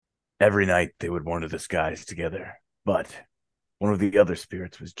Every night they would wander the skies together, but one of the other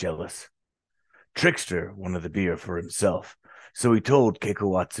spirits was jealous. Trickster wanted the beer for himself, so he told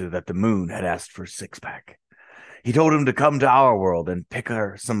Kekawatsu that the moon had asked for a six-pack. He told him to come to our world and pick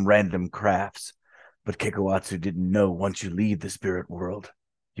her some random crafts, but Kekawatsu didn't know once you leave the spirit world,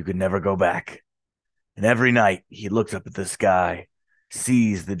 you could never go back. And every night he looks up at the sky,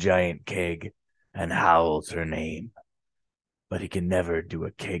 sees the giant keg, and howls her name. But he can never do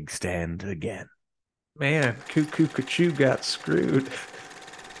a keg stand again. Man, Cuckoo Cuckoo got screwed.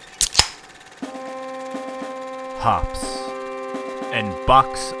 Hops and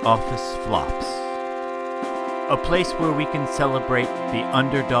box office flops. A place where we can celebrate the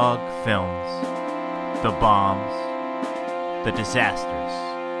underdog films, the bombs, the disasters,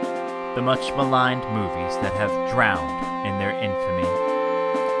 the much maligned movies that have drowned in their infamy.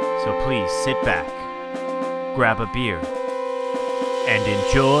 So please sit back, grab a beer, and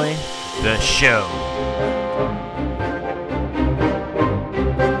enjoy the show.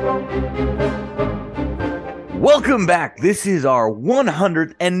 Welcome back. This is our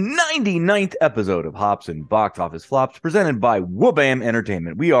 199th episode of Hops and Box Office Flops, presented by Wabam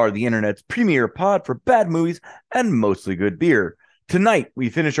Entertainment. We are the internet's premier pod for bad movies and mostly good beer. Tonight, we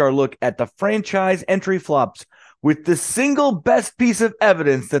finish our look at the franchise entry flops with the single best piece of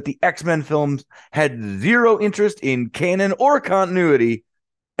evidence that the X-Men films had zero interest in canon or continuity,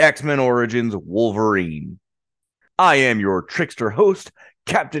 X-Men Origins Wolverine. I am your trickster host,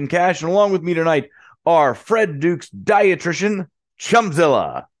 Captain Cash, and along with me tonight are Fred Duke's dietitian,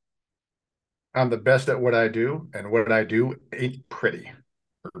 Chumzilla. I'm the best at what I do, and what I do ain't pretty.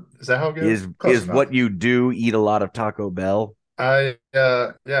 Is that how it goes? Is what you do eat a lot of Taco Bell? I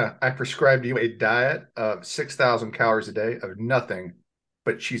prescribed you a diet of 6,000 calories a day of nothing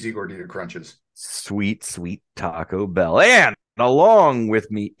but cheesy gordita crunches. Sweet, sweet Taco Bell. And along with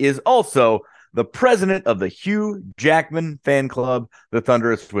me is also the president of the Hugh Jackman fan club, the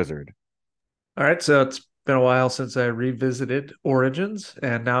Thunderous Wizard. All right, so it's been a while since I revisited Origins,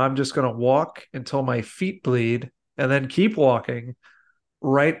 and now I'm just going to walk until my feet bleed and then keep walking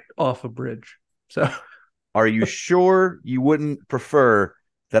right off a bridge. So, are you sure you wouldn't prefer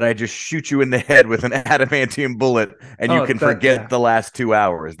that I just shoot you in the head with an adamantium bullet and you can forget the last 2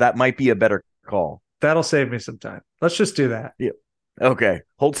 hours? That might be a better call. That'll save me some time. Let's just do that. Yeah. Okay,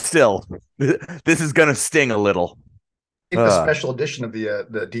 hold still. This is going to sting a little. The special edition of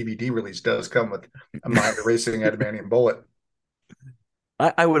the DVD release does come with a mind-erasing adamantium bullet.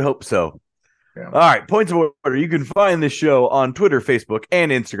 I would hope so. Yeah. All right, points of order. You can find this show on Twitter, Facebook,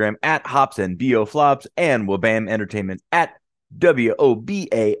 and Instagram at Hops and BO Flops, and Wabam Entertainment at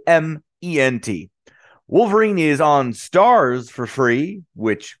WOBAMENT. Wolverine is on Stars for free,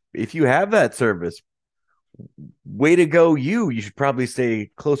 which, if you have that service, way to go. You should probably stay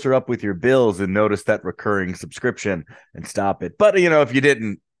closer up with your bills and notice that recurring subscription and stop it. But if you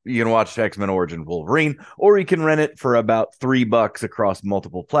didn't, you can watch X-Men Origin Wolverine, or you can rent it for about $3 across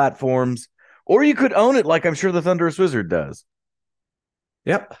multiple platforms, or you could own it like I'm sure the Thunderous Wizard does.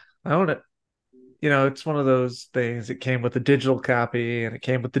 Yep, I own it. It's one of those things. It came with a digital copy and it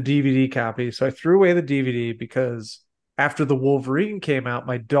came with the DVD copy. So I threw away the DVD because after the Wolverine came out,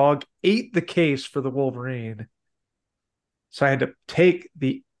 my dog ate the case for the Wolverine. So I had to take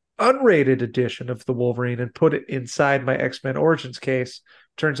the unrated edition of the Wolverine and put it inside my X-Men Origins case.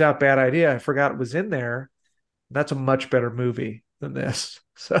 Turns out, bad idea. I forgot it was in there. That's a much better movie than this.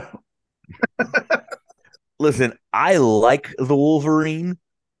 So, listen, I like the Wolverine,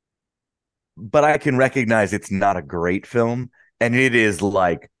 but I can recognize it's not a great film, and it is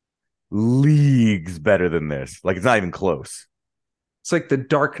like leagues better than this. Like, it's not even close. It's like the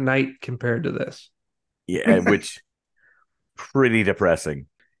Dark Knight compared to this. Yeah, which pretty depressing.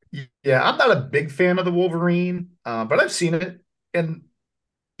 Yeah, I'm not a big fan of the Wolverine, but I've seen it, and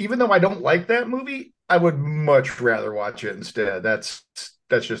even though I don't like that movie, I would much rather watch it instead. That's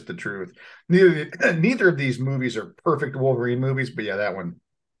just the truth. Neither of these movies are perfect Wolverine movies, but yeah, that one,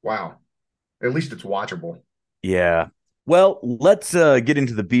 wow. At least it's watchable. Yeah. Well, let's get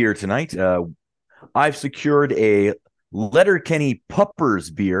into the beer tonight. I've secured a Letterkenny Puppers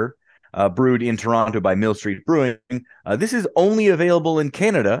beer, brewed in Toronto by Mill Street Brewing. This is only available in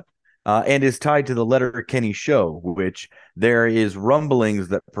Canada and is tied to the Letterkenny show, which there is rumblings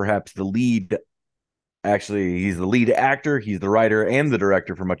that perhaps the lead, actually, he's the lead actor, he's the writer and the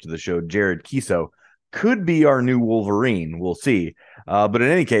director for much of the show, Jared Kiso, could be our new Wolverine. We'll see. But in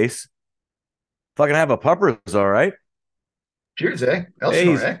any case, fucking have a Puppers, all right? Cheers, eh?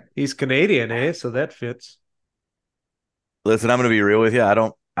 Hey, he's Canadian, eh? So that fits. Listen, I'm going to be real with you.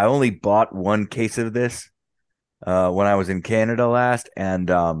 I only bought one case of this when I was in Canada last, and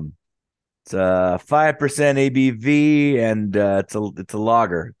It's a 5% ABV, and it's a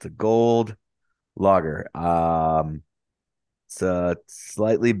lager. It's a gold lager. It's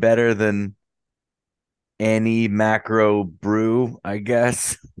slightly better than any macro brew, I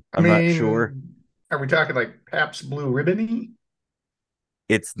guess. I I'm not sure. mean, are we talking like Pabst Blue Ribbon-y?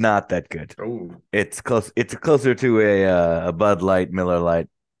 It's not that good. Oh, It's close. It's closer to a Bud Light, Miller Light.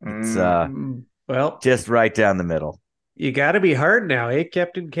 It's Well, just right down the middle. you got to be hard now, eh,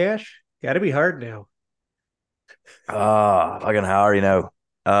 Captain Cash? Got to be hard now. Fucking how are you know?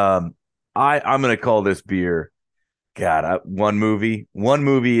 I'm gonna call this beer. God, one movie. One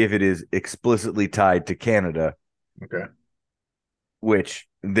movie if it is explicitly tied to Canada, okay. which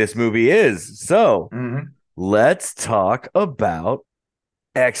this movie is. So Mm-hmm. let's talk about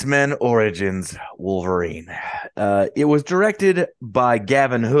X-Men Origins Wolverine. It was directed by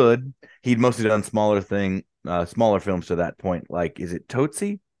Gavin Hood. He'd mostly done smaller films to that point. Like, is it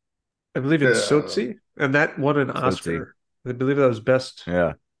Tootsie? I believe it's Sozi, and that won an Sozi. Oscar. I believe that was best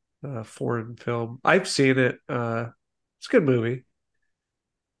Yeah. foreign film. I've seen it. It's a good movie,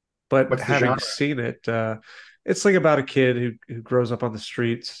 but What's the having genre? seen it, it's like about a kid who grows up on the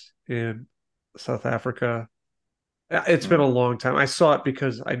streets in South Africa. It's been a long time. I saw it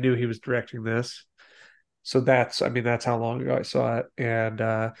because I knew he was directing this. So that's how long ago I saw it.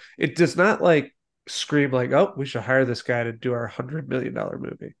 And it does not like scream like, oh, we should hire this guy to do our $100 million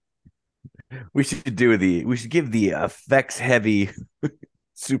movie. We should give the effects heavy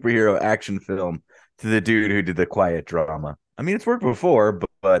superhero action film to the dude who did the quiet drama. I mean, it's worked before,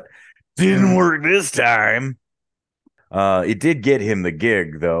 but didn't work this time. It did get him the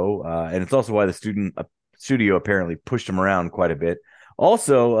gig though, and it's also why the studio apparently pushed him around quite a bit.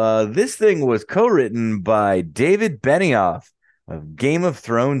 Also, this thing was co-written by David Benioff of Game of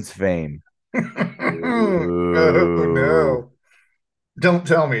Thrones fame. Oh no. Don't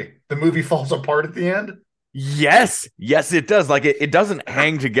tell me the movie falls apart at the end. Yes, it does. Like it doesn't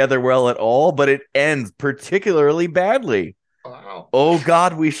hang together well at all, but it ends particularly badly. Wow. Oh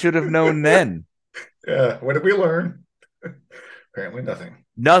God, we should have known then. Yeah. What did we learn? Apparently nothing.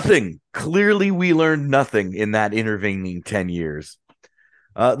 Nothing. Clearly, we learned nothing in that intervening 10 years.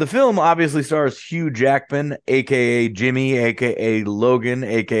 The film obviously stars Hugh Jackman, aka Jimmy, aka Logan,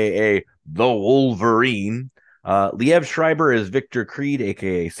 aka the Wolverine. Liev Schreiber as Victor Creed,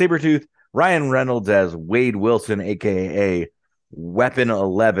 aka Sabretooth. Ryan Reynolds as Wade Wilson, aka Weapon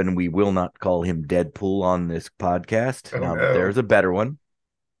 11. We will not call him Deadpool on this podcast. Oh, Now, no. there's a better one.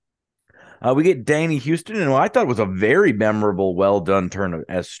 We get Danny Houston, and what I thought was a very memorable, well-done turn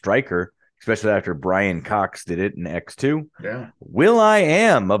as Stryker, especially after Brian Cox did it in X2. Yeah.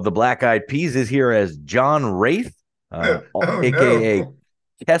 Will.i.am of the Black Eyed Peas is here as John Wraith, aka no.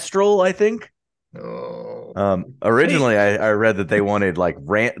 Kestrel, I think. Oh. Originally, I read that they wanted like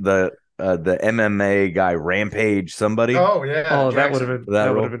the MMA guy Rampage somebody. Oh yeah. Oh, that would Jackson. have been That that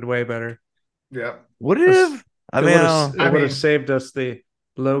would role. have been way better. Yeah. Would it have? I mean, It would have saved us the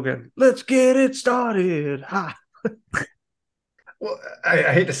Logan. Let's get it started. Ha. Well, I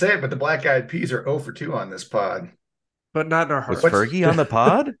hate to say it, but the Black Eyed Peas are 0 for 2 on this pod. But not in our hearts. was Fergie on the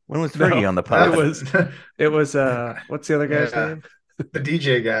pod? When was Fergie No, on the pod? It was what's the other guy's Yeah. name? the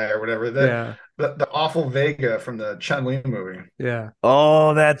DJ guy or whatever. Yeah. The awful Vega from the Chun-Li movie. Yeah.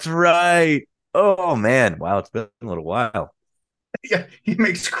 Oh, that's right. Oh man, wow, it's been a little while. Yeah, he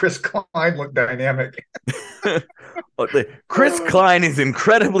makes Chris Klein look dynamic. Chris Klein is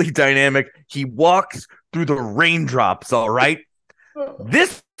incredibly dynamic. He walks through the raindrops, all right?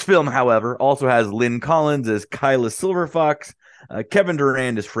 This film, however, also has Lynn Collins as Kyla Silverfox, Kevin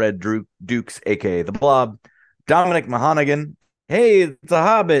Durand as Fred Dukes, a.k.a. The Blob, Dominic Mahonigan, hey, it's a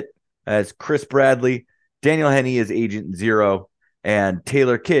Hobbit, as Chris Bradley, Daniel Henney as Agent Zero, and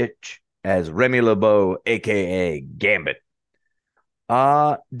Taylor Kitsch as Remy LeBeau, a.k.a. Gambit.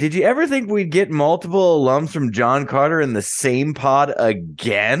 Did you ever think we'd get multiple alums from John Carter in the same pod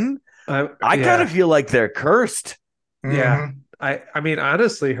again? I kind of feel like they're cursed. Yeah. I mean,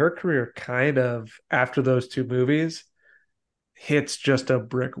 honestly, her career kind of, after those two movies, hits just a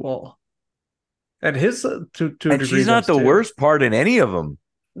brick wall. And his, to a degree, and she's not the worst part in any of them.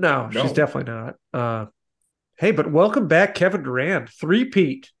 No, she's definitely not. Hey, but welcome back, Kevin Durand.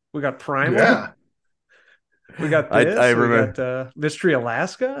 Three-peat. We got Primal. Yeah. We got this. I we remember. got Mystery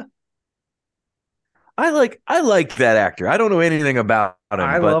Alaska. I like that actor. I don't know anything about him.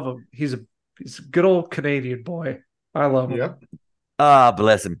 I love him. He's a good old Canadian boy. I love him. Yep.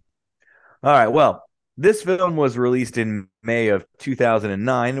 Bless him. All right. Well, this film was released in May of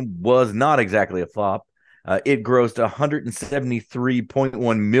 2009. Was not exactly a flop. It grossed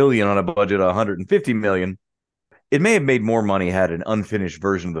 $173.1 million on a budget of $150 million. it may have made more money had an unfinished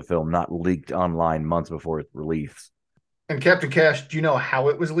version of the film not leaked online months before its release. And Captain Cash, do you know how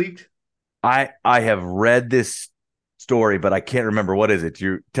it was leaked? I have read this story, but I can't remember. What is it?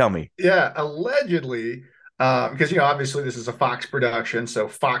 You tell me. Yeah, allegedly, because obviously this is a Fox production, so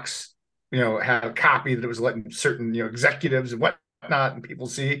Fox, had a copy that it was letting certain executives and whatnot and people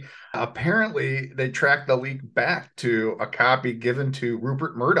see. Apparently, they tracked the leak back to a copy given to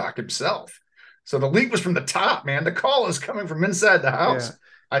Rupert Murdoch himself. So the leak was from the top, man. The call is coming from inside the house. Yeah.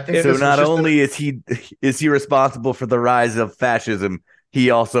 I think So not only is he responsible for the rise of fascism, he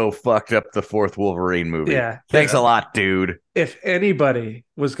also fucked up the fourth Wolverine movie. Yeah. Thanks a lot, dude. If anybody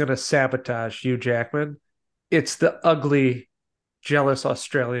was going to sabotage Hugh Jackman, it's the ugly, jealous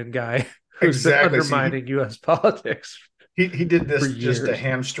Australian guy who's been undermining U.S. politics. He did this just to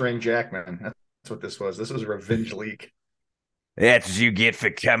hamstring Jackman. That's what this was. This was a revenge leak. That's what you get for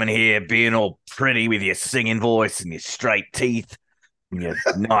coming here, being all pretty with your singing voice and your straight teeth. And your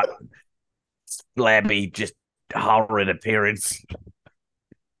not flabby, just horrid appearance.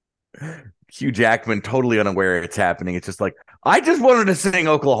 Hugh Jackman, totally unaware it's happening. It's just like, I just wanted to sing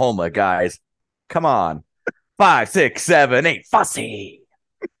Oklahoma, guys. Come on. 5, 6, 7, 8, fussy.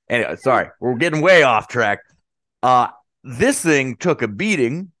 Anyway, sorry, we're getting way off track. This thing took a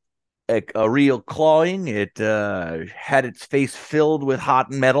beating, a real clawing. It had its face filled with hot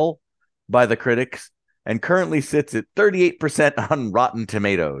metal by the critics, and currently sits at 38% on Rotten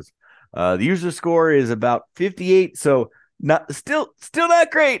Tomatoes. The user score is about 58, so still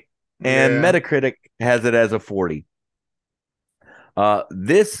not great. And Metacritic has it as a 40.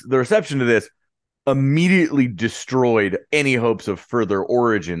 The reception to this immediately destroyed any hopes of further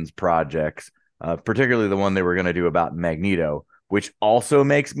Origins projects, particularly the one they were going to do about Magneto, which also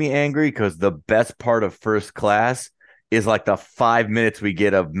makes me angry because the best part of First Class is like the 5 minutes we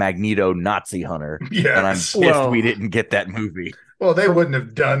get of Magneto Nazi Hunter. Yeah. And I'm pissed we didn't get that movie. Well, they wouldn't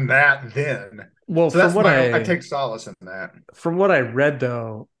have done that then. Well, so that's why I take solace in that. From what I read,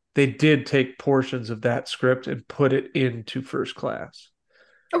 though, they did take portions of that script and put it into First Class.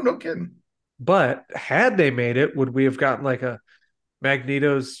 Oh, no kidding. But had they made it, would we have gotten like a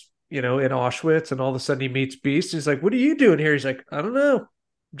Magneto's, in Auschwitz, and all of a sudden he meets Beast? He's like, "What are you doing here?" He's like, "I don't know. I'm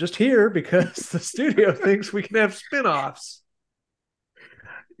just here because the studio thinks we can have spin-offs."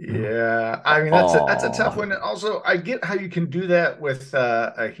 Yeah. I mean, that's a tough one. And also, I get how you can do that with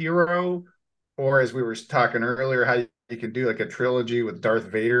a hero, or as we were talking earlier, how you can do like a trilogy with Darth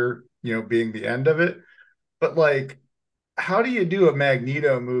Vader, being the end of it. But like, how do you do a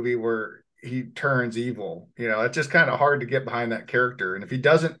Magneto movie where he turns evil? It's just kind of hard to get behind that character. And if he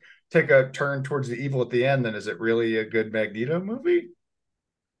doesn't take a turn towards the evil at the end, then is it really a good Magneto movie?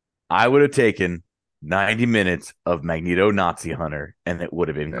 I would have taken 90 minutes of Magneto Nazi Hunter, and it would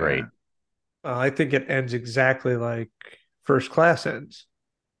have been great. I think it ends exactly like First Class ends.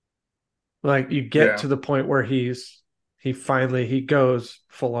 Like, you get to the point where he finally goes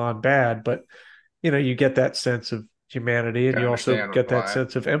full on bad, but you get that sense of humanity, and you also get that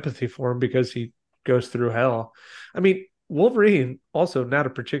sense of empathy for him because he goes through hell. I mean, Wolverine also not a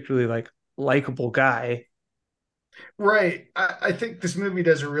particularly likable guy. Right. I think this movie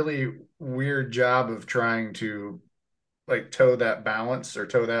does a really weird job of trying to toe that balance or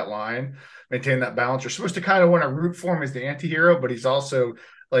toe that line, maintain that balance. You're supposed to kind of want to root for him as the anti-hero, but he's also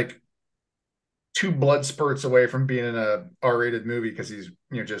two blood spurts away from being in a R-rated movie because he's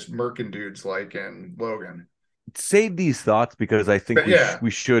just murking dudes like in Logan. Save these thoughts because I think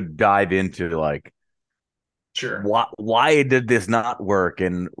we should dive into sure, why did this not work,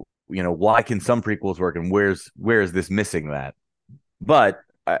 and why can some prequels work, and where is this missing that? But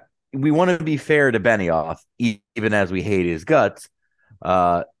we want to be fair to Benioff, even as we hate his guts.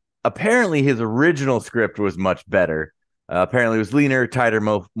 Apparently his original script was much better. Apparently it was leaner, tighter,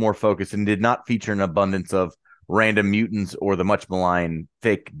 more focused, and did not feature an abundance of random mutants or the much maligned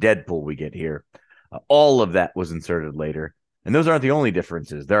fake Deadpool we get here. All of that was inserted later. And those aren't the only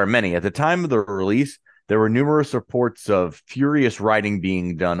differences. There are many. At the time of the release, there were numerous reports of furious writing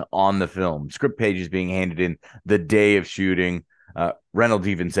being done on the film, script pages being handed in the day of shooting. Reynolds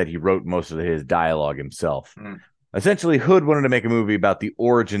even said he wrote most of his dialogue himself. Essentially, Hood wanted to make a movie about the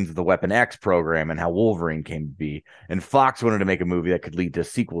origins of the Weapon X program and how Wolverine came to be. And Fox wanted to make a movie that could lead to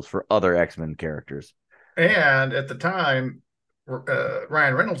sequels for other X-Men characters. And at the time,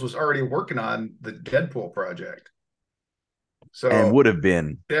 Ryan Reynolds was already working on the Deadpool project. So, and would have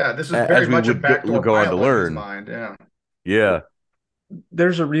been. Yeah, this is very much a backdoor go on to learn. In his mind. Yeah.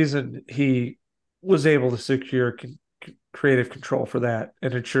 There's a reason he was able to secure creative control for that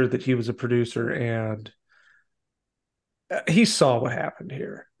and ensure that he was a producer and he saw what happened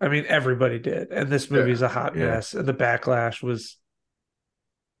here. I mean, everybody did, and this movie's Yeah. a hot mess, and the backlash was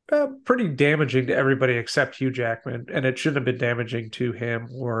pretty damaging to everybody except Hugh Jackman, and it shouldn't have been damaging to him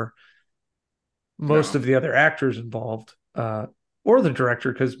or most No. of the other actors involved, or the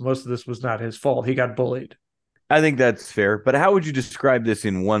director, because most of this was not his fault. He got bullied. I think that's fair. But how would you describe this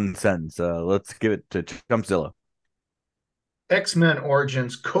in one sentence? Let's give it to Chumpzilla. X-Men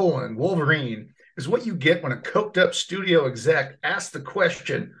Origins: Wolverine is what you get when a coked up studio exec asks the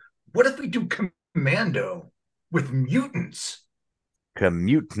question, what if we do Commando with mutants?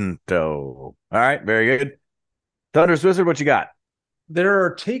 Commutanto. All right, very good. Thunder Wizard, what you got?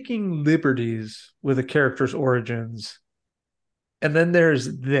 They're taking liberties with a character's origins. And then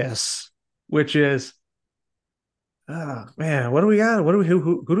there's this, which is, oh man, what do we got?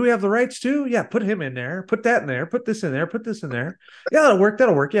 Who do we have the rights to? Yeah, put him in there, put that in there, put this in there, put this in there. Yeah, that'll work.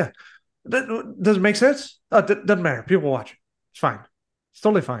 That'll work. Yeah. Does it make sense? Doesn't matter. People watch it. It's fine. It's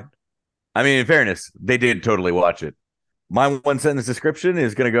totally fine. I mean, in fairness, they did totally watch it. My one sentence description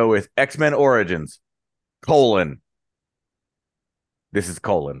is going to go with X-Men Origins, : This is :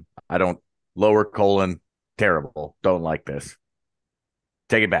 I don't lower : terrible. Don't like this.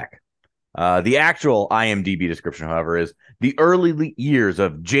 Take it back. The actual IMDb description, however, is the early years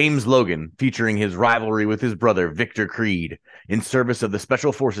of James Logan, featuring his rivalry with his brother Victor Creed in service of the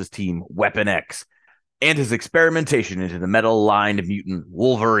Special Forces team Weapon X, and his experimentation into the metal-lined mutant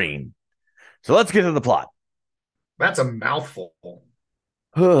Wolverine. So let's get to the plot. That's a mouthful.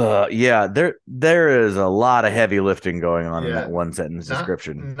 Yeah, there is a lot of heavy lifting going on in Yeah. that one sentence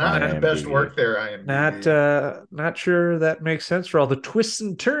description. Not on the best IMDb. work there, IMDb. Not sure that makes sense for all the twists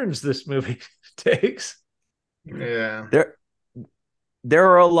and turns this movie takes. Yeah. There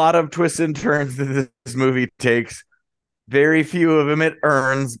are a lot of twists and turns that this movie takes. Very few of them it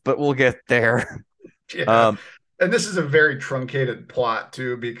earns, but we'll get there. Yeah. And this is a very truncated plot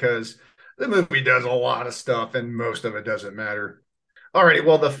too, because the movie does a lot of stuff and most of it doesn't matter. Alrighty,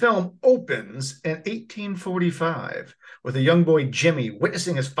 well, the film opens in 1845 with a young boy, Jimmy,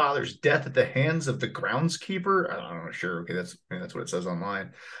 witnessing his father's death at the hands of the groundskeeper. I'm not sure. Okay, that's what it says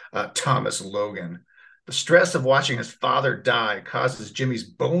online. Thomas Logan. The stress of watching his father die causes Jimmy's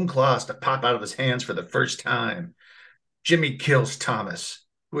bone claws to pop out of his hands for the first time. Jimmy kills Thomas,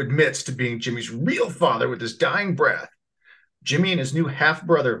 who admits to being Jimmy's real father with his dying breath. Jimmy and his new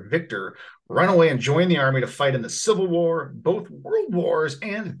half-brother, Victor, run away and join the army to fight in the Civil War, both World Wars,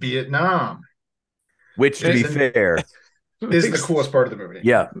 and Vietnam. Which, to be fair, is the coolest part of the movie.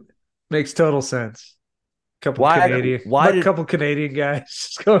 Yeah. Makes total sense. Couple Canadian guys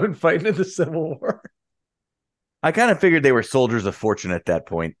just going and fighting in the Civil War. I kind of figured they were soldiers of fortune at that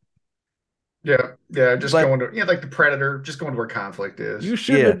point. Yeah, going to like the Predator, just going to where conflict is. You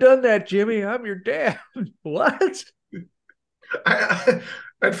shouldn't have done that, Jimmy. I'm your dad. What?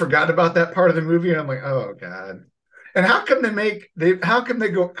 I'd forgotten about that part of the movie, and I'm like, oh god. And how come they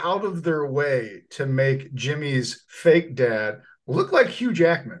go out of their way to make Jimmy's fake dad look like Hugh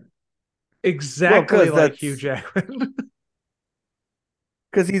Jackman? Exactly like Hugh Jackman.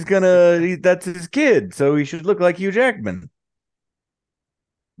 Because that's his kid, so he should look like Hugh Jackman.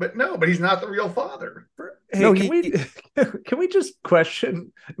 But he's not the real father. Hey, can we just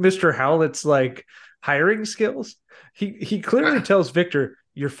question Mr. Howlett's like hiring skills? He clearly tells Victor,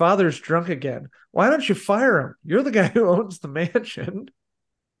 your father's drunk again. Why don't you fire him? You're the guy who owns the mansion.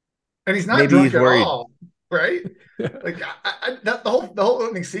 And he's not drunk at all, right? Like the whole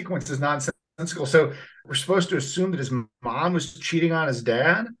opening sequence is nonsensical. So we're supposed to assume that his mom was cheating on his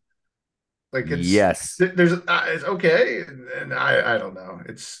dad. Like it's it's okay, and I don't know.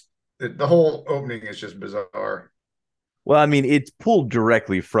 The whole opening is just bizarre. Well, I mean, it's pulled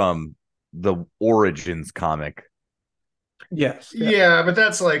directly from the Origins comic. Yes. Yeah, but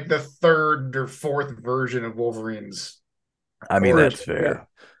that's like the third or fourth version of Wolverine's. I mean, that's fair. Yeah.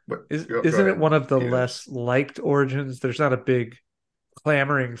 But isn't it one of the less liked Origins? There's not a big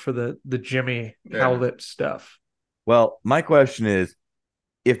clamoring for the Jimmy Howlett stuff. Well, my question is,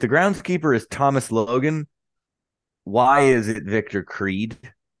 if the groundskeeper is Thomas Logan, why is it Victor Creed?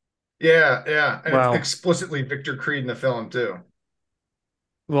 Yeah. And it's explicitly Victor Creed in the film, too.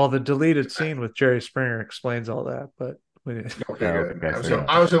 Well, the deleted scene with Jerry Springer explains all that, but we didn't. Okay, good.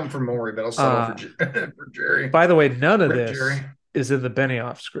 I was hoping for Maury, but I'll settle for Jerry. By the way, none of this is in the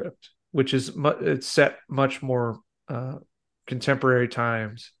Benioff script, which is it's set much more contemporary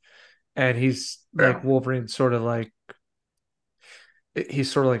times, and he's like Wolverine, sort of like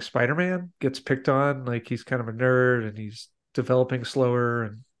Spider-Man, gets picked on, like he's kind of a nerd and he's developing slower,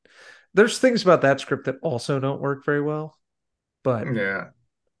 and there's things about that script that also don't work very well, but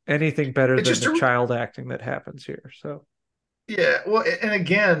anything better than the child acting that happens here. So Yeah, well, and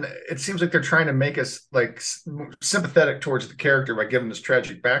again, it seems like they're trying to make us like sympathetic towards the character by giving this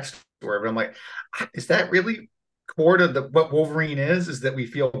tragic backstory. But I'm like, is that really core to what Wolverine is? Is that we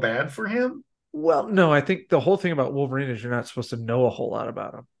feel bad for him? Well, no, I think the whole thing about Wolverine is you're not supposed to know a whole lot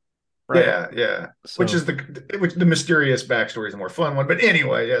about him, right? Yeah, yeah. Which So is the mysterious backstory is the more fun one. But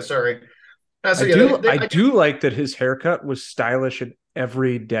anyway, yeah. Sorry. So I yeah, do I do like that his haircut was stylish in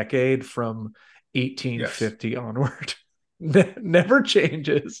every decade from yes, 1850 onward. Never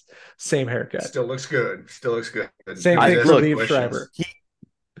changes. Same haircut. still looks good. Still looks good. Same I thing Has for look. Liev questions. Schreiber.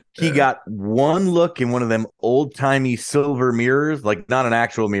 He Yeah. got one look in one of them old timey silver mirrors, like not an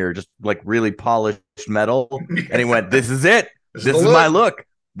actual mirror, just like really polished metal. And he went, "This is it. This is This the is my look. look.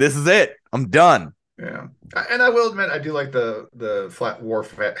 This is it. I'm done." Yeah, and I will admit I do like the flat war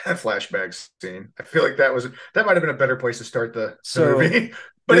flashback scene. I feel like that might have been a better place to start the So movie.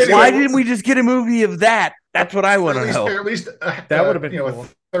 But this- anyway, Why didn't we just get a movie of that? That's what I or want at to least know. or at least That would have been you know cool. a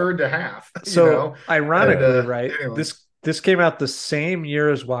third to half. So You know, ironically, and, right? anyway. This came out the same year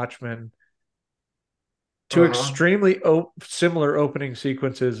as Watchmen. Two Uh-huh. extremely similar opening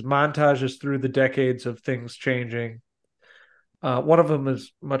sequences, montages through the decades of things changing. One of them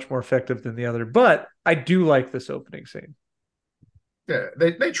is much more effective than the other, but I do like this opening scene. Yeah,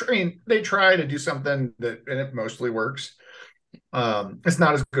 they try to do something that and it mostly works. It's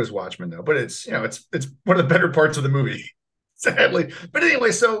not as good as Watchmen though, but it's it's one of the better parts of the movie, sadly. But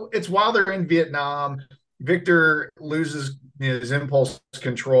anyway, so it's while they're in Vietnam, Victor loses his impulse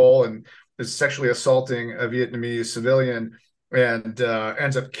control and is sexually assaulting a Vietnamese civilian and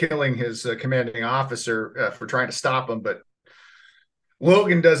ends up killing his commanding officer for trying to stop him. But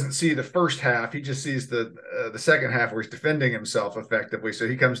Logan doesn't see the first half; he just sees the second half where he's defending himself effectively. So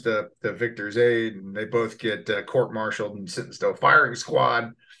he comes to Victor's aid, and they both get court-martialed and sentenced to a firing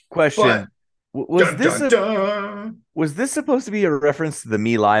squad. Question: But Was dun this dun dun. was this supposed to be a reference to the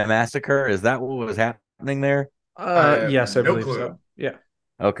My Lai massacre? Is that what was happening there? Yes, I no believe clue. so. Yeah,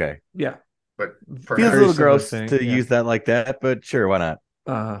 Okay, yeah. But feels a perhaps, little similar gross thing, to yeah. use that like that, but sure, why not?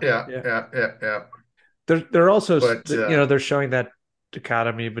 yeah. They're also, But they're showing that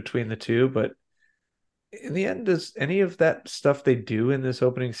dichotomy between the two, but in the end, does any of that stuff they do in this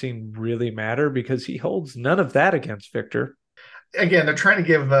opening scene really matter? Because he holds none of that against Victor. again, they're trying to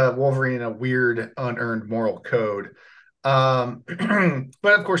give Wolverine a weird, unearned moral code. But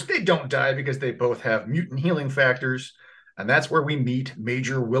of course, they don't die because they both have mutant healing factors. And that's where we meet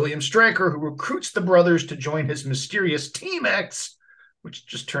Major William Stryker, who recruits the brothers to join his mysterious Team X, which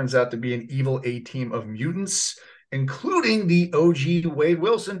just turns out to be an evil A-team of mutants, including the OG Wade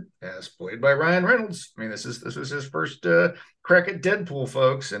Wilson, as played by Ryan Reynolds. I mean, this was his first crack at Deadpool,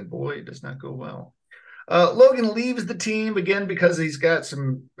 folks, and boy, it does not go well. Logan leaves the team again because he's got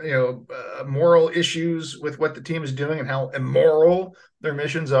some, moral issues with what the team is doing and how immoral their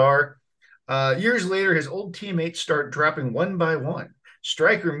missions are. Years later, his old teammates start dropping one by one.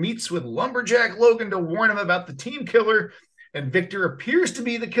 Stryker meets with Lumberjack Logan to warn him about the team killer, and Victor appears to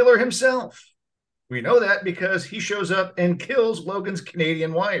be the killer himself. We know that because he shows up and kills Logan's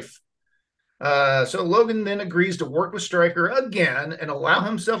Canadian wife. So Logan then agrees to work with Stryker again and allow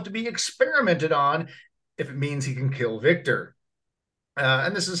himself to be experimented on if it means he can kill Victor.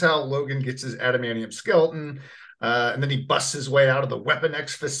 And this is how Logan gets his adamantium skeleton. And then he busts his way out of the Weapon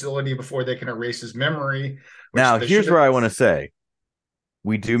X facility before they can erase his memory. Now, here's where I want to say.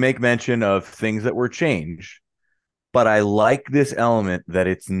 We do make mention of things that were changed, but I like this element that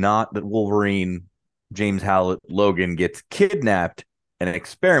it's not that Wolverine, James Howlett, Logan gets kidnapped and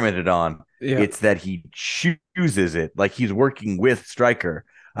experimented on. Yeah. It's that he chooses it, like he's working with Stryker.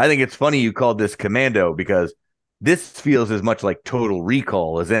 I think it's funny you called this Commando because this feels as much like Total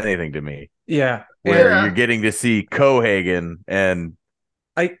Recall as anything to me. Yeah. Where you're getting to see Cohagen and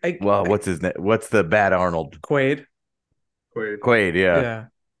what's his name? What's the bad Arnold? Quaid, yeah. Yeah.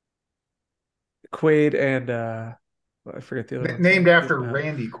 Quaid and I forget the other one. Named after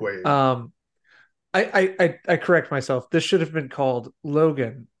Randy Quaid. I correct myself. This should have been called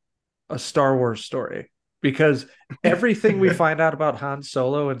Logan, a Star Wars story, because everything we find out about Han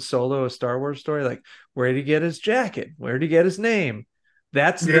Solo and Solo, a Star Wars story, like where did he get his jacket? Where did he get his name?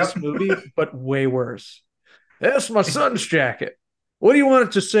 That's this movie, but way worse. That's my son's jacket. What do you want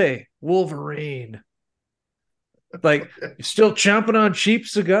it to say? Wolverine. Like, you still chomping on cheap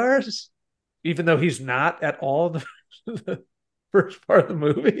cigars? Even though he's not at all the first part of the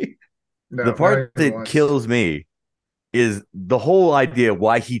movie. No, the part that kills me is the whole idea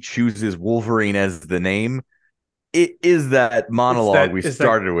why he chooses Wolverine as the name. It is that monologue we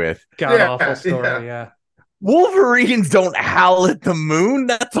started with. God-awful story, yeah. Wolverines don't howl at the moon.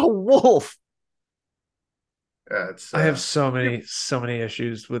 That's a wolf. I have so many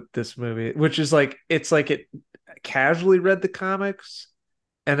issues with this movie, which is like it's like it casually read the comics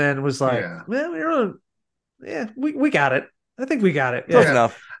and then was like, yeah. well, we got it. I think we got it. Close Yeah.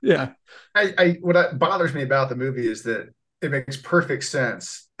 enough. Yeah. What bothers me about the movie is that it makes perfect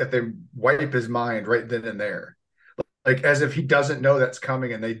sense that they wipe his mind right then and there, like as if he doesn't know that's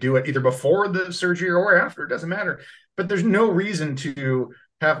coming, and they do it either before the surgery or after. It doesn't matter. But there's no reason to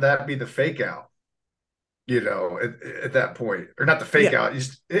have that be the fake out, at that point, or not the fake out.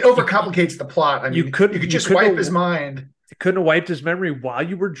 It overcomplicates the plot. I mean, you could just wipe his mind. You couldn't have wiped his memory while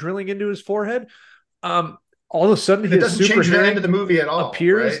you were drilling into his forehead. All of a sudden, his doesn't change the end of the movie at all.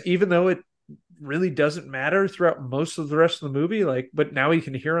 Appears, right? even though it really doesn't matter throughout most of the rest of the movie. Like, but now he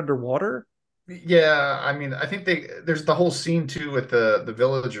can hear underwater. Yeah, I mean, I think there's the whole scene too with the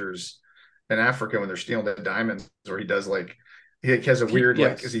villagers in Africa when they're stealing the diamonds, where he does like he has a weird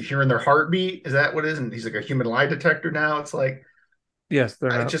like, is he hearing their heartbeat? Is that what it is? And he's like a human lie detector now. It's like, yes, they're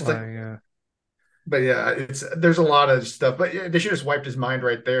not just lying, like, but yeah, there's a lot of stuff. But yeah, they should have just wiped his mind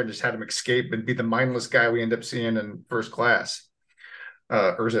right there and just had him escape and be the mindless guy we end up seeing in First Class.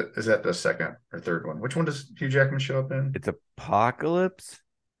 Or is that the second or third one? Which one does Hugh Jackman show up in? It's Apocalypse.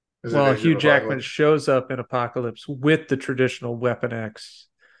 Well, Hugh Jackman shows up in Apocalypse with the traditional Weapon X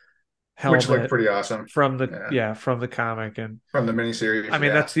helmet, which looked pretty awesome from the from the comic and from the miniseries. I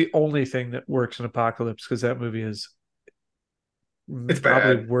mean, that's the only thing that works in Apocalypse, because that movie is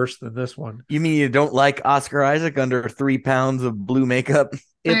probably worse than this one. You mean you don't like Oscar Isaac under 3 pounds of blue makeup?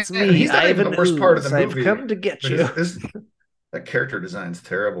 It's me. He's not even the worst part of the movie. I've come to get you. That character design's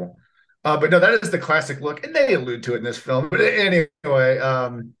terrible. But no, that is the classic look, and they allude to it in this film. But anyway,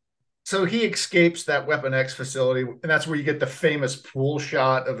 so he escapes that Weapon X facility, and that's where you get the famous pool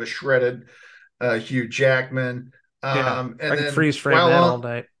shot of a shredded Hugh Jackman. And I can freeze frame that all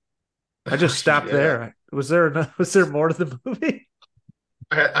night. I just stopped there. Was there more to the movie?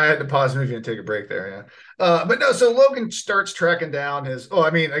 I had to pause the movie and take a break there, but no, so Logan starts tracking down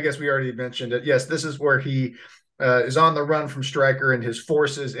I guess we already mentioned it. Yes, this is where he is on the run from Stryker and his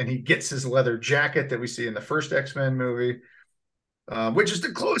forces, and he gets his leather jacket that we see in the first X-Men movie, which is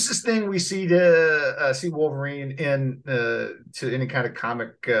the closest thing we see to see Wolverine in to any kind of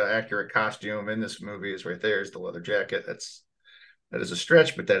comic accurate costume in this movie. Is right there is the leather jacket. That is a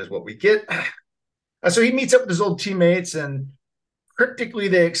stretch, but that is what we get. So he meets up with his old teammates, and cryptically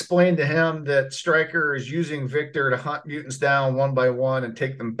they explain to him that Stryker is using Victor to hunt mutants down one by one and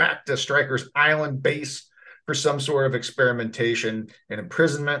take them back to Stryker's island base for some sort of experimentation and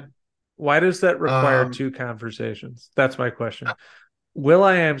imprisonment. Why does that require two conversations? That's my question.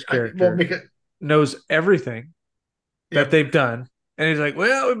 Will.i.am's character knows everything that they've done, and he's like,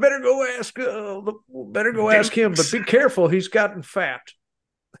 "Well, we better go ask him, but be careful, he's gotten fat."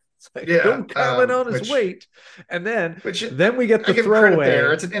 It's like, don't comment on his weight. And then we get the throwaway.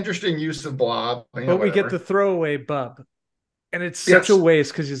 There. It's an interesting use of Blob. But we get the throwaway Bub. And it's such a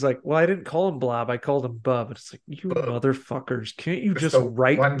waste, because he's like, well, I didn't call him Blob, I called him Bub. And it's like, you motherfuckers, can't you just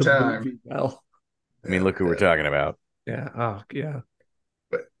write the movie well? I mean, look who we're talking about. Yeah. Oh, yeah.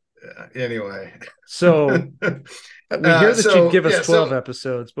 But anyway. So we hear that you'd give us 12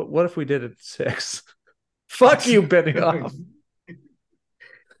 episodes, but what if we did it 6? Fuck you, Benioff.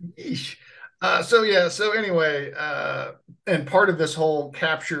 So anyway, and part of this whole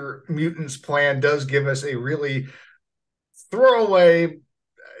capture mutants plan does give us a really throwaway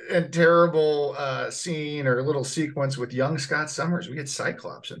and terrible scene or little sequence with young Scott Summers. We get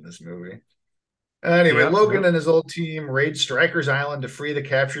Cyclops in this movie. Anyway, Logan and his old team raid Stryker's island to free the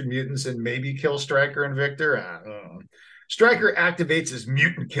captured mutants and maybe kill Stryker and Victor. I don't know. Stryker activates his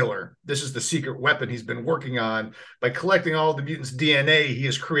mutant killer. This is the secret weapon he's been working on. By collecting all the mutants' DNA, he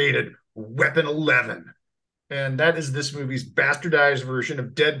has created Weapon 11. And that is this movie's bastardized version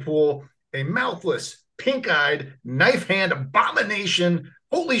of Deadpool, a mouthless, pink-eyed, knife-hand abomination.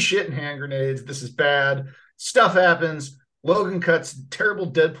 Holy shit and hand grenades. This is bad. Stuff happens. Logan cuts terrible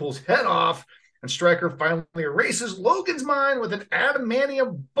Deadpool's head off, and Stryker finally erases Logan's mind with an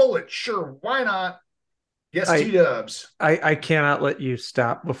adamantium bullet. Sure, why not? Yes, T-dubs. I cannot let you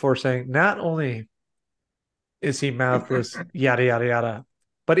stop before saying, not only is he mouthless, yada, yada, yada,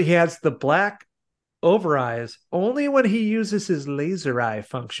 but he has the black over eyes only when he uses his laser eye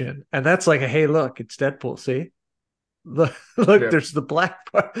function. And that's like, hey, look, it's Deadpool, see? Look, there's the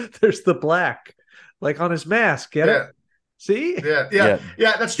black part. There's the black, like on his mask, get it? See? Yeah,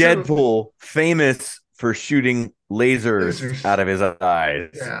 that's true. Deadpool, famous for shooting lasers out of his eyes.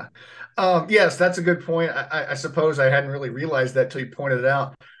 Yeah. Yes, that's a good point. I suppose I hadn't really realized that till you pointed it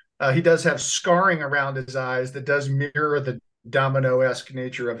out. He does have scarring around his eyes that does mirror the domino-esque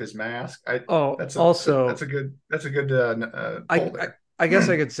nature of his mask. Also, that's a good I, pull I there. I guess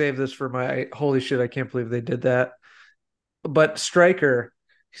I could save this for my holy shit, I can't believe they did that. But Stryker,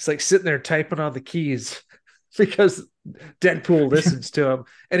 he's like sitting there typing on the keys because Deadpool listens to him,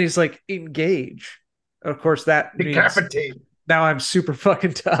 and he's like, engage. Of course, that means Decapitate. now I'm super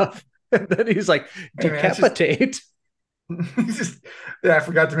fucking tough. And then he's like, Hey man, it's just, decapitate. it's just yeah. I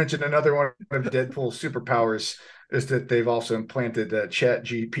forgot to mention another one of Deadpool's superpowers is that they've also implanted Chat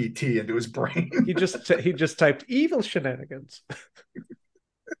GPT into his brain. He just typed evil shenanigans.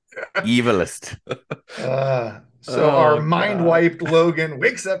 Evilist. So our Oh mind god. wiped Logan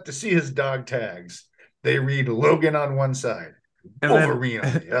wakes up to see his dog tags. They read Logan on one side, And Wolverine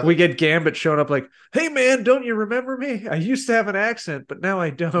on the then other. we get Gambit showing up like, hey man, don't you remember me? I used to have an accent, but now I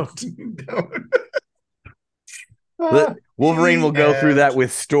don't. Wolverine will go through And that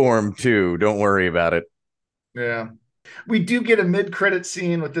with Storm too. Don't worry about it. yeah, we do get a mid-credit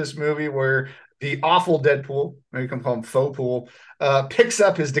scene with this movie where the awful Deadpool, maybe you can call him faux pool, picks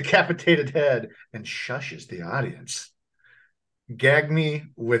up his decapitated head and shushes the audience. Gag me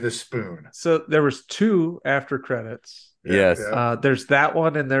with a spoon. So there was two after credits. Yes. There's that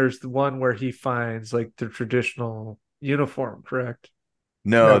one, and there's the one where he finds like the traditional uniform, correct?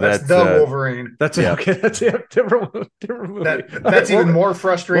 No, that's that's the Wolverine. That's Yeah. okay. That's a different movie. That's even Well, more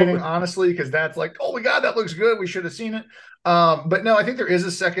frustrating, well, honestly, because that's like, oh my god, that looks good. We should have seen it. But no, I think there is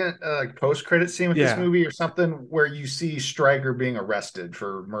a second post-credit scene with this movie or something where you see Stryker being arrested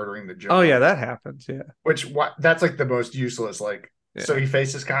for murdering the general. Oh yeah, that happens. Yeah. That's like the most useless. Like, Yeah. so he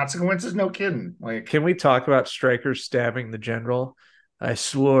faces consequences. No kidding. Like, Can we talk about Stryker stabbing the general? I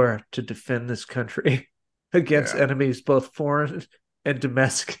swore to defend this country against enemies both foreign and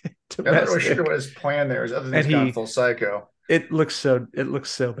domestic. I'm not really sure what his plan there is, other than he's gone full psycho. It looks so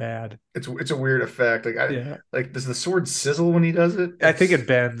bad. It's a weird effect. Like does the sword sizzle when he does it? I think it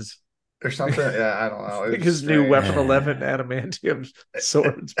bends or something. Yeah, I don't know. Like his new Weapon 11 adamantium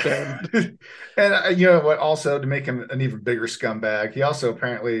swords bend. And you know what? Also, to make him an even bigger scumbag, he also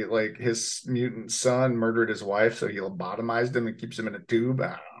apparently, like, his mutant son murdered his wife, so he lobotomized him and keeps him in a tube. I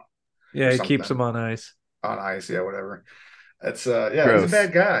don't know. Yeah, he keeps him on ice. On ice, yeah, whatever. That's he's a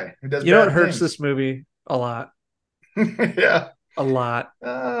bad guy who does. You know what hurts this movie a lot? Yeah, a lot.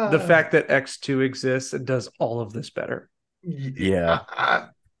 The fact that X2 exists and does all of this better. Yeah.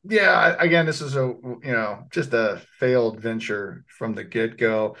 Again, this is just a failed venture from the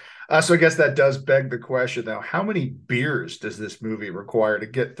get-go. So I guess that does beg the question, though: how many beers does this movie require to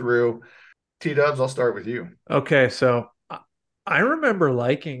get through? T-Dubs, I'll start with you. Okay, so I remember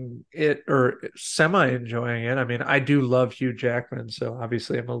liking it or semi-enjoying it. I mean, I do love Hugh Jackman, so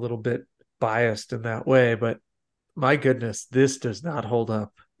obviously I'm a little bit biased in that way, but my goodness, this does not hold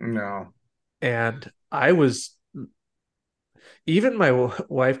up. No. And even my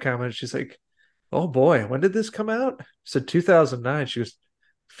wife commented, she's like, oh boy, when did this come out? I said 2009. She goes,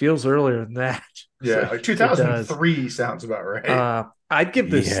 feels earlier than that. Yeah, like 2003 sounds about right. I'd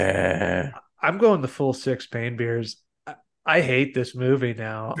give this. Yeah. I'm going the full 6 Pain beers. I hate this movie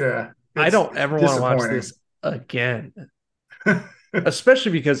now. Yeah. I don't ever want to watch this again.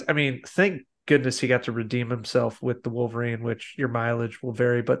 Especially because, I mean, thank goodness he got to redeem himself with the Wolverine, which your mileage will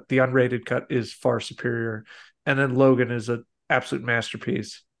vary, but the unrated cut is far superior. And then Logan is an absolute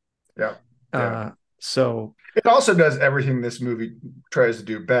masterpiece. Yeah. So it also does everything this movie tries to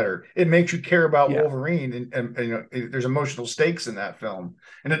do better. It makes you care about Wolverine, and there's emotional stakes in that film,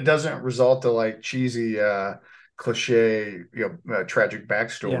 and it doesn't result to like cheesy cliche, tragic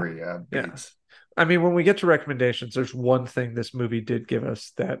backstory beats. I mean, when we get to recommendations, there's one thing this movie did give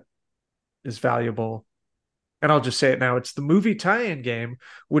us that is valuable, and I'll just say it now: it's the movie tie-in game,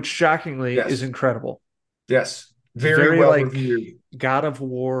 which shockingly is incredible. Yes, very well like reviewed. God of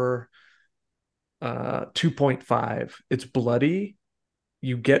War 2.5. It's bloody.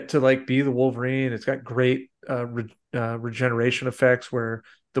 You get to like be the Wolverine. It's got great regeneration effects where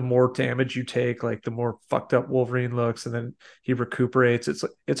the more damage you take, like the more fucked up Wolverine looks, and then he recuperates.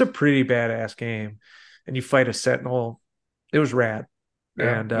 It's a pretty badass game, and you fight a Sentinel. It was rad.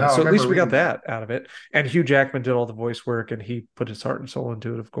 Yeah. And so at least we got that out of it. And Hugh Jackman did all the voice work, and he put his heart and soul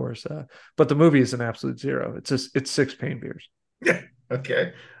into it, of course. But the movie is an absolute zero. It's 6 Pain beers. Yeah.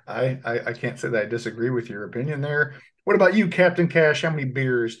 Okay. I can't say that I disagree with your opinion there. What about you, Captain Cash? How many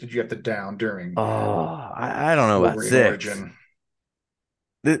beers did you have to down during? I don't know Wolverine about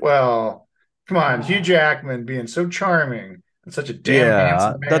 6. Well, come on, Hugh Jackman being so charming and such a damn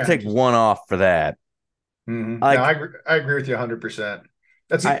handsome man. They'll take one off for that. Mm-hmm. I agree with you 100%.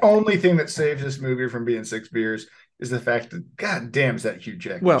 That's the only thing that saves this movie from being 6 beers is the fact that, god damn, is that Hugh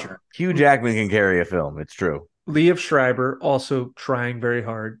Jackman? Well, Hugh Jackman can carry a film. It's true. Liev Schreiber also trying very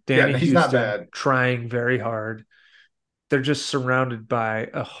hard. Danny he's not Houston bad. trying very hard. They're just surrounded by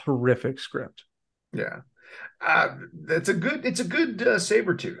a horrific script. Yeah, it's a good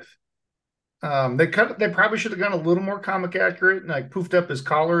Sabretooth. They probably should have gone a little more comic accurate and like poofed up his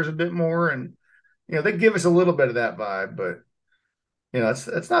collars a bit more, and they give us a little bit of that vibe, but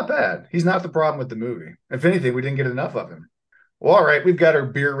it's not bad. He's not the problem with the movie. If anything, we didn't get enough of him. Well, all right, we've got our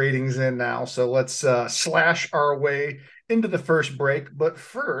beer ratings in now, so let's slash our way into the first break. But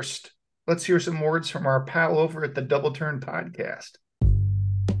first, let's hear some words from our pal over at the Double Turn Podcast.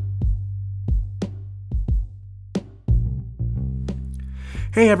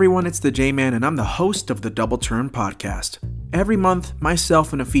 Hey everyone, it's the J-Man, and I'm the host of the Double Turn Podcast. Every month,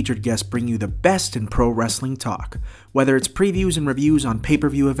 myself and a featured guest bring you the best in pro wrestling talk. Whether it's previews and reviews on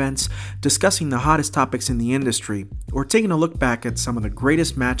pay-per-view events, discussing the hottest topics in the industry, or taking a look back at some of the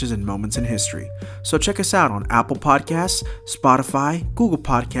greatest matches and moments in history. So check us out on Apple Podcasts, Spotify, Google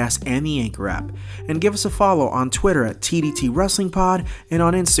Podcasts, and the Anchor app. And give us a follow on Twitter at TDT Wrestling Pod and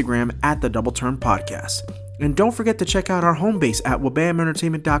on Instagram at the Double Turn Podcast. And don't forget to check out our home base at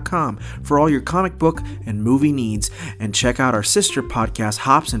wabamentertainment.com for all your comic book and movie needs. And check out our sister podcast,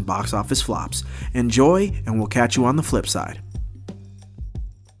 Hops and Box Office Flops. Enjoy, and we'll catch you on the flip side.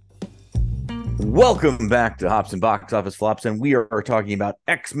 Welcome back to Hops and Box Office Flops, and we are talking about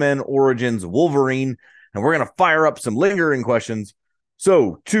X-Men Origins Wolverine, and we're going to fire up some lingering questions.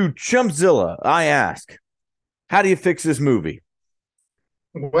 So, to Chumpzilla, I ask, how do you fix this movie?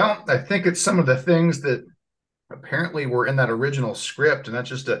 Well, I think it's some of the things that apparently were in that original script, and that's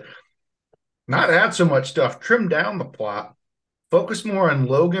just to not add so much stuff, trim down the plot, focus more on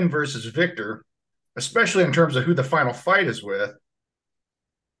Logan versus Victor, especially in terms of who the final fight is with,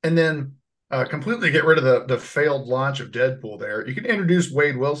 and then completely get rid of the failed launch of Deadpool there. You can introduce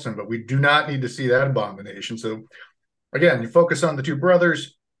Wade Wilson, but we do not need to see that abomination. So again, you focus on the two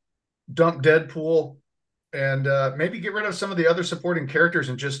brothers, dump Deadpool, and maybe get rid of some of the other supporting characters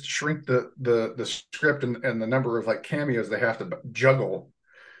and just shrink the script and the number of like cameos they have to juggle,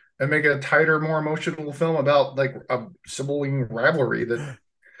 and make it a tighter, more emotional film about like a sibling rivalry that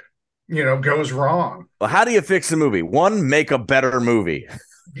goes wrong. Well, how do you fix the movie? One, make a better movie.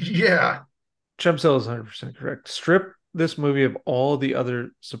 Yeah, Chumpzilla is 100% correct. Strip this movie of all the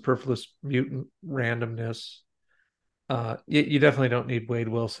other superfluous mutant randomness. You definitely don't need Wade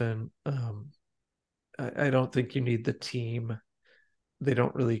Wilson. I don't think you need the team. They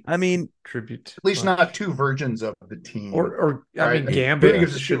don't really. Contribute. At least not two versions of the team. Or right? Gambit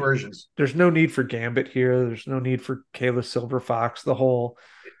gives us two versions. There's no need for Gambit here. There's no need for Kayla Silverfox. The whole.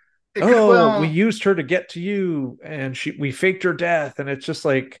 We used her to get to you, and we faked her death, and it's just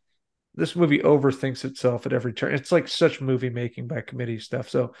like this movie overthinks itself at every turn. It's like such movie making by committee stuff.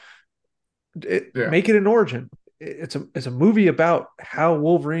 So, make it an origin. It's a movie about how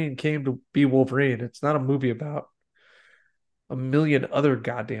Wolverine came to be Wolverine. It's not a movie about a million other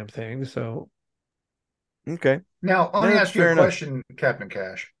goddamn things. So, okay. Now, let me ask you a question, Captain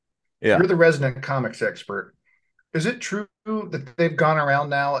Cash. Yeah. You're the resident comics expert. Is it true that they've gone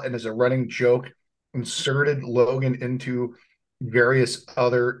around now and as a running joke inserted Logan into various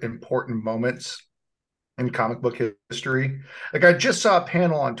other important moments in comic book history? Like I just saw a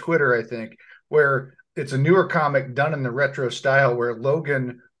panel on Twitter, I think, where it's a newer comic done in the retro style where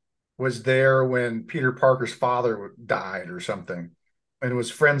Logan was there when Peter Parker's father died or something and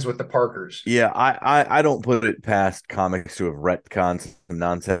was friends with the Parkers. Yeah, I don't put it past comics to have retconned some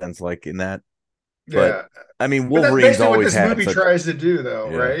nonsense like in that. But, yeah. Wolverine's always had. What this movie tries to do, though,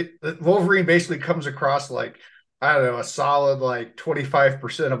 right? Wolverine basically comes across like, I don't know, a solid like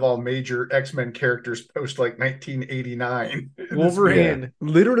 25% of all major X-Men characters post like 1989. Wolverine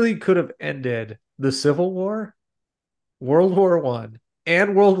literally could have ended the Civil War, World War I,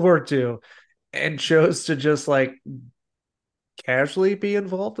 and World War II, and chose to just like casually be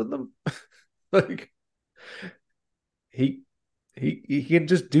involved in them. Like he can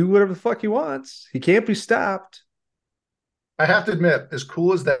just do whatever the fuck he wants. He can't be stopped. I have to admit, as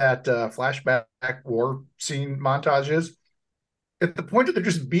cool as that flashback war scene montage is, at the point that they're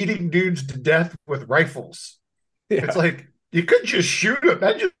just beating dudes to death with rifles, it's like you could just shoot them.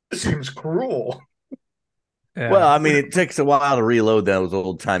 That just seems cruel. Yeah. Well, it takes a while to reload those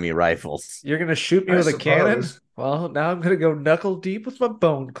old-timey rifles. You're going to shoot me with a cannon? Well, now I'm going to go knuckle deep with my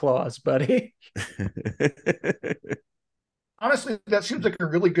bone claws, buddy. Honestly, that seems like a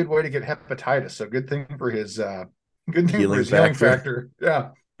really good way to get hepatitis. So good thing for his healing factor.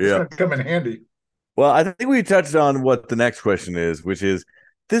 Yeah. It's going to come in handy. Well, I think we touched on what the next question is, which is,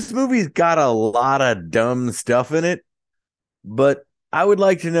 this movie's got a lot of dumb stuff in it, but I would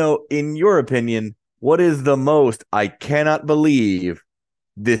like to know, in your opinion, what is the most I cannot believe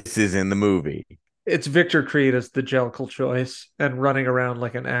this is in the movie? It's Victor Creed as the Jellicle choice and running around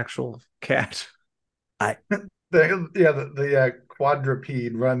like an actual cat. The quadruped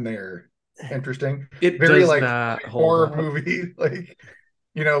run there. Interesting. It Very does like not hold horror up. movie, like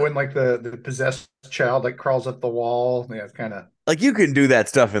when like the possessed child like crawls up the wall. Yeah, it's kind of Like, you can do that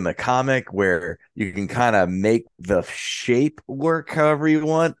stuff in the comic where you can kind of make the shape work however you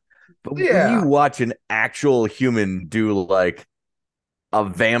want. But when you watch an actual human do like a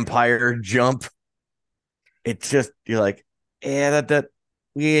vampire jump, it's just, you're like, yeah, that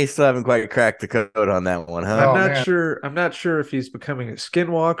we still haven't quite cracked the code on that one, huh? I'm not sure if he's becoming a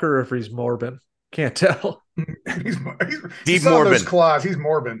skinwalker or if he's Morbin. Can't tell. he's Deep Morbin. Those Morbin. claws. He's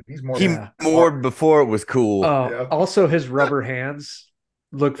Morbin. He's Morbin. He morbed before it was cool. Also his rubber hands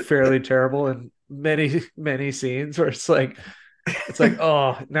look fairly terrible in many scenes where it's like,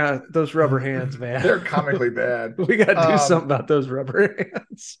 oh, now those rubber hands, man. They're comically bad. We got to do something about those rubber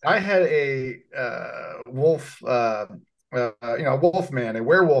hands. I had a wolf, wolf man, a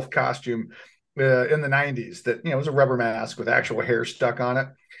werewolf costume in the 90s that, was a rubber mask with actual hair stuck on it.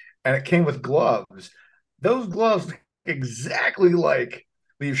 And it came with gloves. Those gloves look exactly like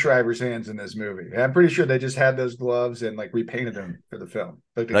Liev Schreiber's hands in this movie. And I'm pretty sure they just had those gloves and like repainted them for the film.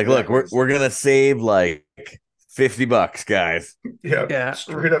 Like, look, we're going to save like $50, guys. Yeah.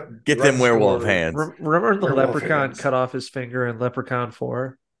 Straight up. Get them werewolf hands. Remember the leprechaun cut off his finger in Leprechaun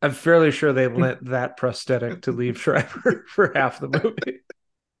 4? I'm fairly sure they lent that prosthetic to Liev Schreiber for half the movie.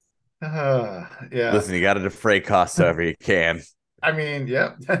 Yeah. Listen, you got to defray costs however you can. I mean,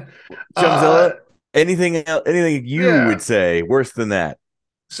 yeah. Chumzilla, anything you would say worse than that?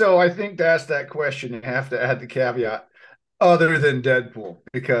 So I think to ask that question, you have to add the caveat other than Deadpool,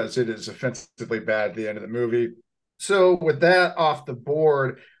 because it is offensively bad at the end of the movie. So with that off the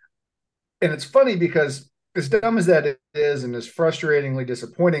board, and it's funny because as dumb as that is and as frustratingly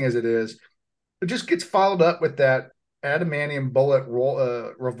disappointing as it is, it just gets followed up with that adamantium bullet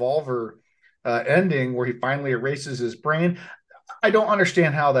revolver ending where he finally erases his brain. I don't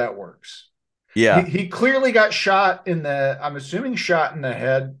understand how that works. Yeah. He clearly got shot I'm assuming shot in the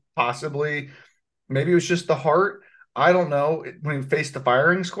head, possibly. Maybe it was just the heart. I don't know. When he faced the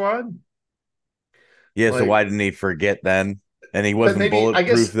firing squad. Yeah, so why didn't he forget then? And he wasn't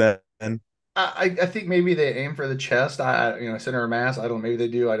bulletproof then? I think maybe they aim for the chest. Center of mass. I don't know. Maybe they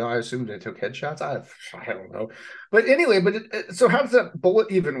do. I assume they took headshots. I don't know. But anyway, so how does that bullet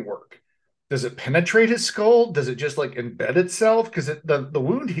even work? Does it penetrate his skull? Does it just like embed itself? Because the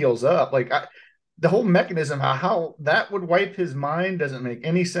wound heals up. Like the whole mechanism, how that would wipe his mind doesn't make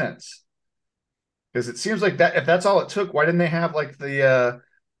any sense. Because it seems like that if that's all it took, why didn't they have like the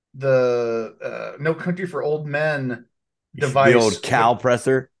No Country for Old Men device, the old cow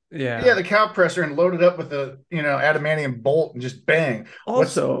presser? Yeah, the cow presser, and load it up with a adamantium bolt and just bang.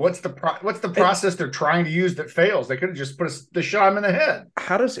 Also, what's the process they're trying to use that fails? They could have just the shot him in the head.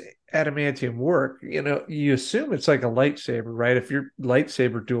 How does adamantium work? You assume it's like a lightsaber, right? If you're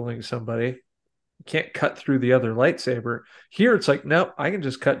lightsaber dueling somebody, you can't cut through the other lightsaber. Here it's like, nope, I can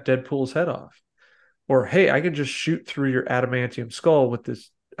just cut Deadpool's head off. Or, hey, I can just shoot through your adamantium skull with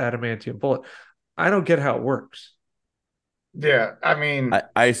this adamantium bullet. I don't get how it works. Yeah, I mean,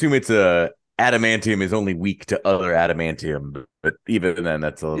 I assume it's adamantium is only weak to other adamantium, but even then,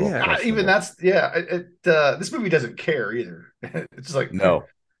 that's a little. Yeah, even that's this movie doesn't care either. It's like no,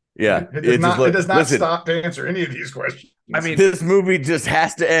 yeah, it does not stop to answer any of these questions. I mean, this movie just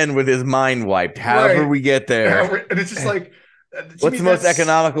has to end with his mind wiped. However, we get there, and it's just like. What's the most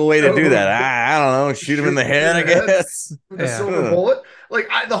economical way to do that? I don't know. Shoot him in the head, I guess. With a silver bullet. Like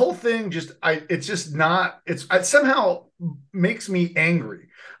the whole thing it somehow makes me angry.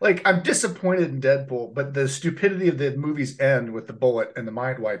 Like I'm disappointed in Deadpool, but the stupidity of the movie's end with the bullet and the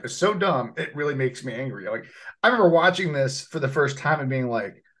mind wipe is so dumb. It really makes me angry. Like I remember watching this for the first time and being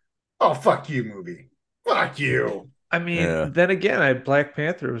like, "Oh, fuck you, movie. Fuck you." I mean, then again, Black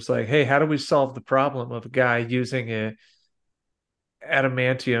Panther was like, "Hey, how do we solve the problem of a guy using a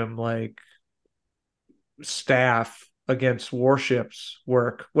adamantium like staff against warships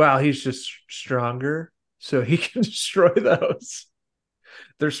work? Well, he's just stronger, so he can destroy those.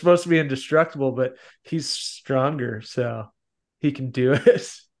 They're supposed to be indestructible, but he's stronger, so he can do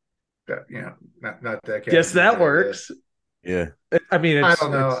it." Not that. Yes, that works. Yeah, I mean, I don't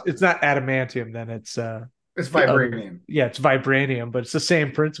know. It's not adamantium. Then it's It's vibranium. Yeah, it's vibranium, but it's the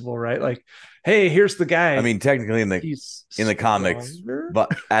same principle, right? Like, hey, here's the guy. I mean, technically in the comics, stronger? but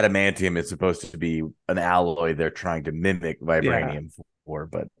adamantium is supposed to be an alloy they're trying to mimic vibranium for,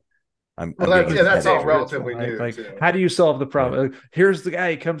 but that's all head. relatively Right? new. Like, too. how do you solve the problem? Like, here's the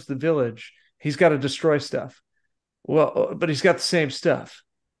guy. He comes to the village. He's got to destroy stuff. Well, but he's got the same stuff.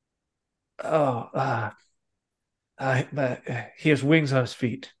 Oh, but he has wings on his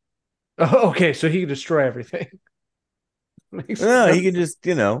feet. Oh, okay, so he can destroy everything. No, he can just,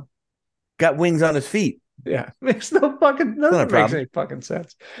 got wings on his feet. Yeah, makes no fucking nothing makes any fucking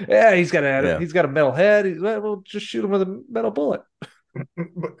sense. Yeah, he's got a metal head. We'll just shoot him with a metal bullet.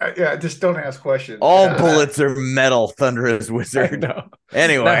 Yeah, just don't ask questions. All bullets are metal, thunderous wizard. No.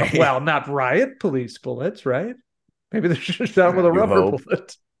 Anyway, not riot police bullets, right? Maybe they're just shot with a rubber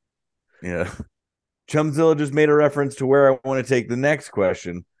bullet. Yeah. Chumzilla just made a reference to where I want to take the next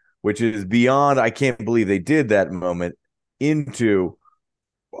question, which is beyond I can't believe they did that moment into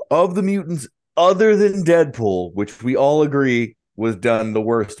of the mutants other than Deadpool, which we all agree was done the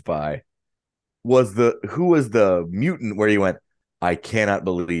worst by, who was the mutant where you went, I cannot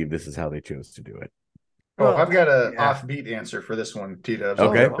believe this is how they chose to do it. Oh, I've got an offbeat answer for this one, T-Dubs.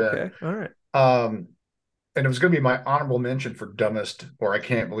 Okay. All right. And it was going to be my honorable mention for dumbest, or I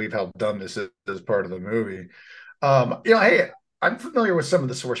can't believe how dumb this is as part of the movie. Hey, I'm familiar with some of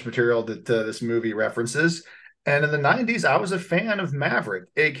the source material that this movie references. And in the 90s, I was a fan of Maverick,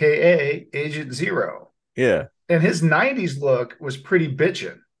 a.k.a. Agent Zero. Yeah. And his 90s look was pretty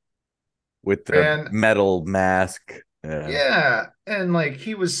bitchin'. With the metal mask. Yeah. And like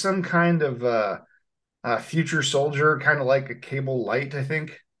he was some kind of future soldier, kind of like a Cable Light, I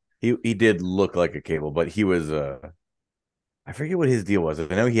think. He did look like a Cable, but he was I forget what his deal was. I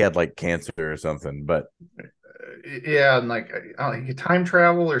know he had like cancer or something, but yeah, and like he could time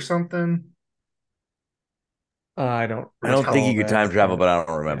travel or something. I don't think he could time travel, but I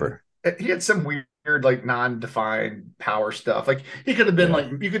don't remember. Yeah. He had some weird like non-defined power stuff. Like he could have been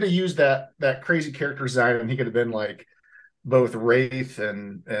like you could have used that crazy character design, and he could have been like both Wraith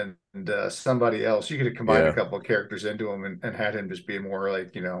and somebody else. You could have combined a couple of characters into him and had him just be more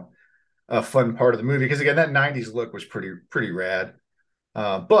like a fun part of the movie. Because again, that 90s look was pretty rad.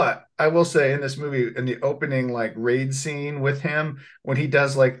 But I will say in this movie, in the opening like raid scene with him, when he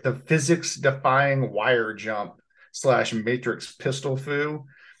does like the physics defying wire jump / matrix pistol foo,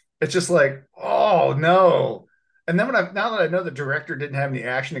 it's just like, oh no. And then now that I know the director didn't have any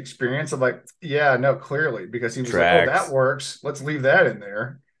action experience, I'm like, yeah, no, clearly, because he was like, oh, that works. Let's leave that in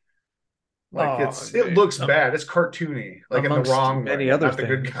there. Like it looks bad. It's cartoony, like in the wrong many way, other not things.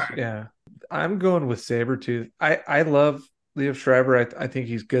 The good kind. Yeah, I'm going with Sabretooth. I love Liev Schreiber. I think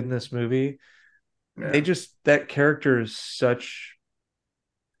he's good in this movie. Yeah. That character is such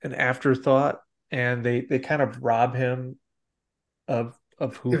an afterthought, and they kind of rob him of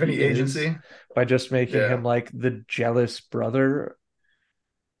who he is agency by just making him like the jealous brother.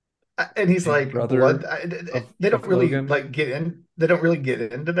 And he's like blood. They don't really get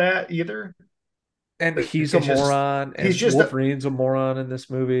into that either. And he's a moron, and Wolverine's a moron in this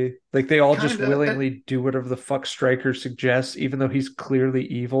movie. Like they all just willingly do whatever the fuck Stryker suggests, even though he's clearly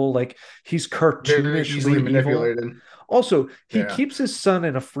evil. Like he's cartoonishly manipulated. Evil. Also, he keeps his son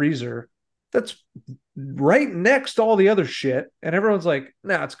in a freezer that's right next to all the other shit, and everyone's like,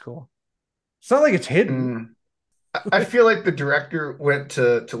 "Nah, it's cool." It's not like it's hidden. I feel like the director went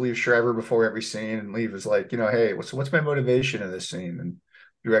to Liev Schreiber before every scene, and Liev is like, hey, what's my motivation in this scene? And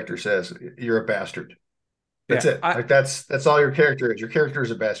the director says, "You're a bastard." That's it. Like that's all your character is. Your character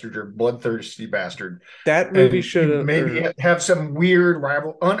is a bastard. You're a bloodthirsty bastard. That movie should maybe have some weird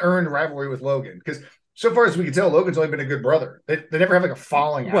unearned rivalry with Logan, because so far as we can tell, Logan's only been a good brother. They never have like a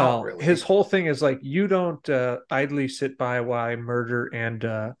falling out. Really, his whole thing is like, you don't idly sit by while I murder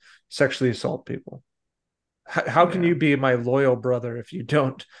and sexually assault people. How can you be my loyal brother if you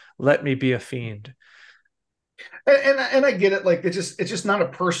don't let me be a fiend? And I get it. Like it's just not a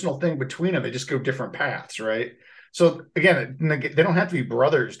personal thing between them. They just go different paths, right? So again, they don't have to be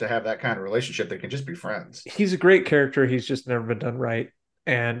brothers to have that kind of relationship. They can just be friends. He's a great character. He's just never been done right,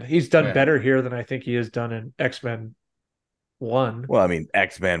 and he's done better here than I think he has done in X-Men 1. Well, I mean,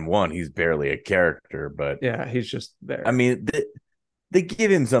 X-Men 1, he's barely a character, but yeah, he's just there. I mean, they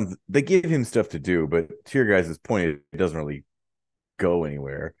give him stuff to do, but to your guys' point, it doesn't really go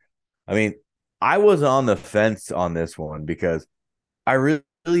anywhere. I mean, I was on the fence on this one because I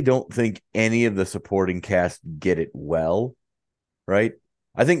really don't think any of the supporting cast get it well, right?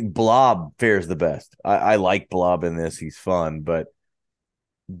 I think Blob fares the best. I like Blob in this. He's fun, but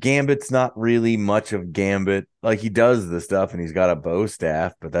Gambit's not really much of Gambit. Like, he does the stuff and he's got a bow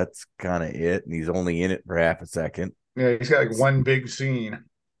staff, but that's kind of it. And he's only in it for half a second. Yeah, he's got like one big scene.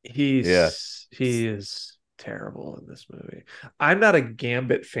 He is terrible in this movie. I'm not a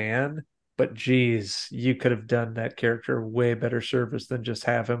Gambit fan, but geez, you could have done that character way better service than just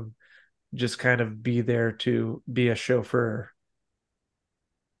have him just kind of be there to be a chauffeur.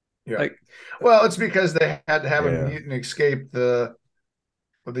 Yeah. Like, well, it's because they had to have Yeah. a mutant escape the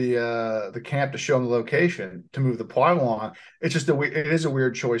camp to show them the location to move the plot along. It's just it is a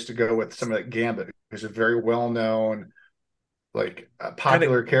weird choice to go with somebody like Gambit, who's a very well known, like a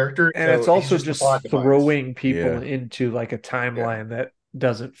popular character, and it's so also he's just a plot device. throwing people Yeah. into like a timeline that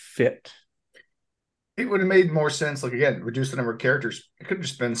doesn't fit. It would have made more sense. Like, again, reduce the number of characters. It could have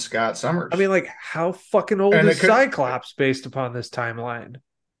just been Scott Summers. I mean, like, how fucking old And is it could- Cyclops based upon this timeline?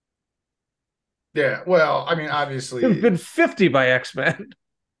 yeah. Well, I mean, obviously, He's been 50 by X-Men.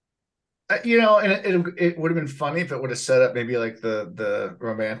 and it would have been funny if it would have set up maybe like the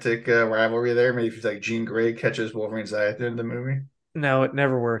romantic rivalry there. Maybe if like Jean Grey catches Wolverine's eye at the end of the movie. No, it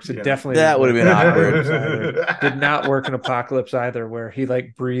never works. It Yeah. definitely That didn't would have work been in awkward. Apocalypse either. Did not work in Apocalypse either, where he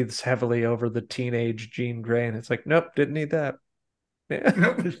like breathes heavily over the teenage Jean Grey, and it's like, nope, didn't need that. Yeah.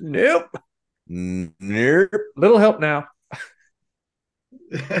 Nope. Nope. Little help now.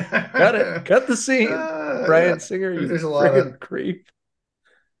 Cut it. Cut the scene. Bryan Singer, you There's a lot friggin' of creep.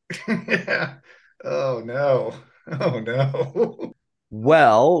 yeah. Oh no. Oh no.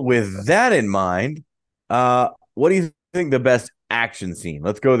 Well, with that in mind, what do you think the best action scene?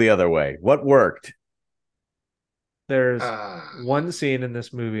 Let's go the other way. What worked? There's one scene in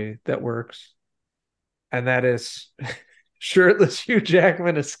this movie that works, and that is shirtless Hugh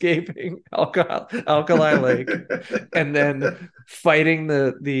Jackman escaping Alkali Lake and then fighting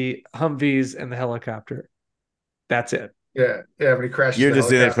the Humvees and the helicopter. That's it. yeah, when he crashes. You're the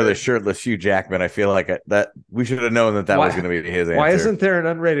just in it for the helicopter. shirtless Hugh Jackman. I feel like that we should have known that Why- was going to be his answer. Why isn't there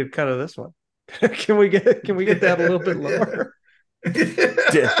an unrated cut of this one? Can we get that a little bit lower?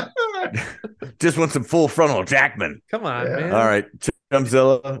 Just want some full frontal Jackman. Come on, Yeah. man. All right,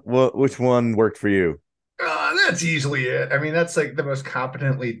 Chumzilla, which one worked for you? That's easily it. I mean, that's like the most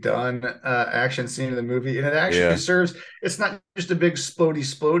competently done action scene in the movie, and it actually serves. It's not just a big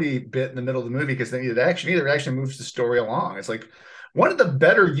splody bit in the middle of the movie because they needed action either. It actually moves the story along. It's like one of the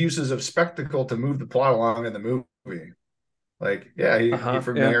better uses of spectacle to move the plot along in the movie. Like, yeah, he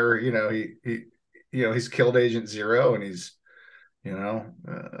from there, he's killed Agent Zero, and he's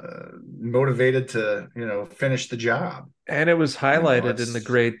motivated to finish the job. And it was highlighted in the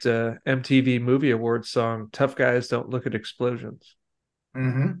great MTV Movie Awards song, Tough Guys Don't Look at Explosions.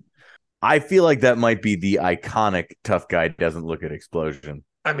 Mm-hmm. I feel like that might be the iconic tough guy doesn't look at explosion.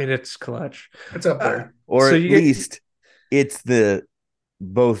 I mean, it's clutch. It's up there. Or So at least it's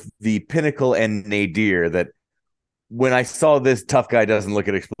both the pinnacle and nadir that when I saw this tough guy doesn't look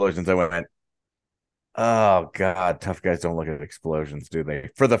at explosions, I went, oh God, tough guys don't look at explosions, do they?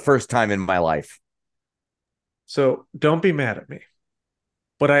 For the first time in my life. So don't be mad at me.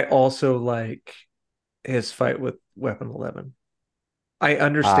 But I also like his fight with Weapon 11. I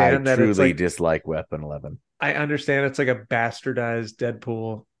understand that it's truly like, dislike Weapon 11. I understand it's like a bastardized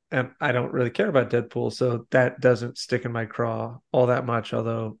Deadpool, and I don't really care about Deadpool, so that doesn't stick in my craw all that much,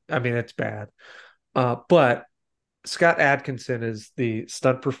 although, I mean, it's bad. But Scott Adkinson is the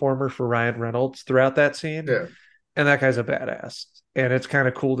stunt performer for Ryan Reynolds throughout that scene. Yeah. And that guy's a badass. And it's kind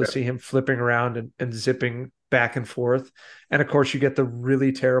of cool to see him flipping around and zipping back and forth. And of course, you get the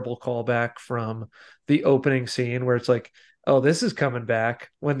really terrible callback from the opening scene where it's like, oh, this is coming back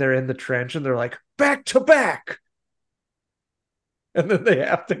when they're in the trench and they're like, back to back. And then they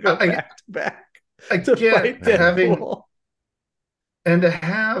have to go back to back to fight Deadpool. And to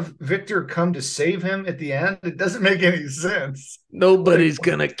have Victor come to save him at the end, it doesn't make any sense. Nobody's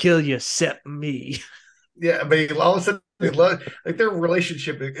gonna kill you except me. Yeah, but all of a sudden, like their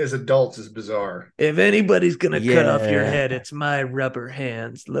relationship as adults is bizarre. If anybody's gonna cut off your head, it's my rubber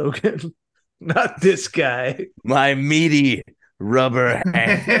hands, Logan. Not this guy. My meaty rubber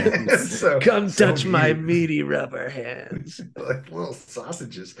hands. Come touch my meaty rubber hands. Like little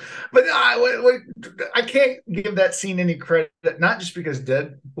sausages. But I can't give that scene any credit, not just because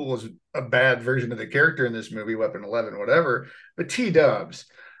Deadpool is a bad version of the character in this movie, Weapon 11, whatever, but T-Dubs.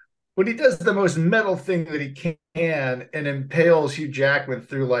 When he does the most metal thing that he can and impales Hugh Jackman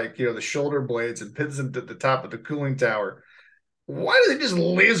through the shoulder blades and pins him to the top of the cooling tower, why does he just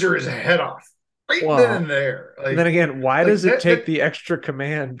laser his head off? Right then and there. And then again, why does it take the extra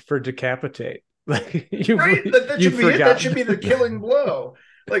command for decapitate? Like that should be the killing blow.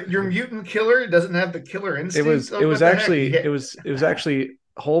 Like your mutant killer doesn't have the killer instinct. It was actually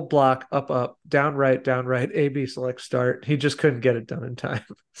hold block, up, down, right, A, B, select, start. He just couldn't get it done in time.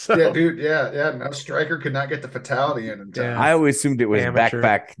 So, Yeah, dude. Yeah. No striker could not get the fatality in time. Yeah. I always assumed it was Amateur.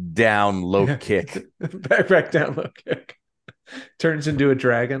 back down, low kick. back down, low kick. Turns into a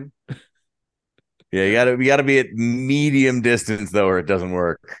dragon. Yeah, you gotta be at medium distance though, or it doesn't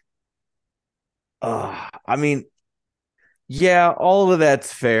work. I mean, yeah, all of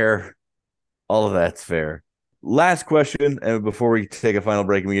that's fair. All of that's fair. Last question, and before we take a final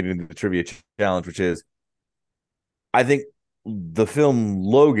break and we get into the trivia challenge, which is, I think the film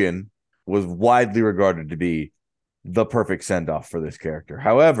Logan was widely regarded to be the perfect send off for this character.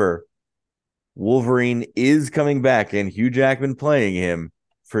 However, Wolverine is coming back and Hugh Jackman playing him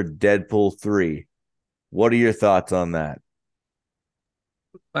for Deadpool 3. What are your thoughts on that?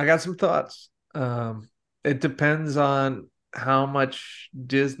 I got some thoughts. It depends on how much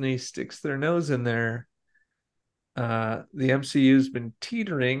Disney sticks their nose in there. The MCU's been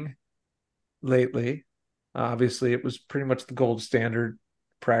teetering lately. Obviously, it was pretty much the gold standard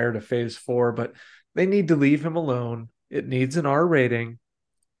prior to Phase 4, but they need to leave him alone. It needs an R rating.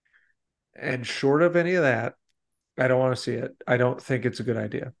 And short of any of that, I don't want to see it. I don't think it's a good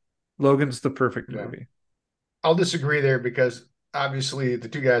idea. Logan's the perfect movie. I'll disagree there because obviously the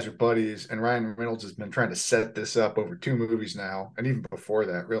two guys are buddies, and Ryan Reynolds has been trying to set this up over 2 movies now, and even before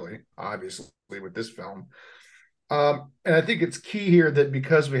that, really, obviously, with this film. And I think it's key here that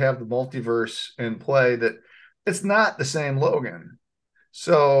because we have the multiverse in play, that it's not the same Logan.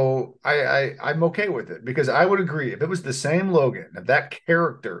 So I'm okay with it because I would agree if it was the same Logan, if that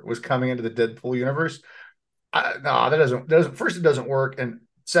character was coming into the Deadpool universe, no, that doesn't. First, it doesn't work, and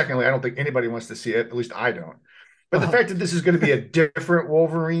secondly, I don't think anybody wants to see it. At least I don't. But the fact that this is going to be a different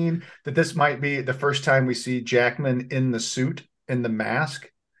Wolverine, that this might be the first time we see Jackman in the suit, in the mask,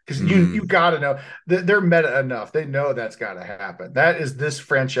 because you got to know that they're meta enough. They know that's got to happen. That is this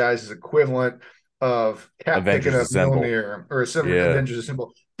franchise's equivalent of Cap picking up Mjolnir or some Avengers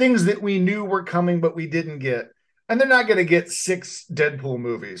Assemble. Things that we knew were coming, but we didn't get. And they're not going to get 6 Deadpool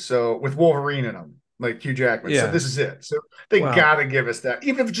movies, so with Wolverine in them, like Hugh Jackman. Yeah. So this is it. So they got to give us that,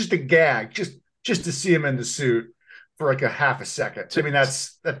 even if it's just a gag, just to see him in the suit for like a half a second. I mean,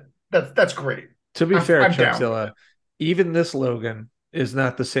 that's great. To be fair, Chumzilla, even this Logan is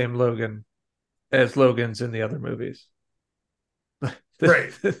not the same Logan as Logan's in the other movies.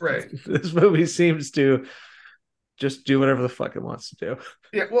 Right. This movie seems to just do whatever the fuck it wants to do.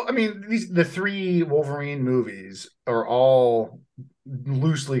 Yeah, well, I mean, the 3 Wolverine movies are all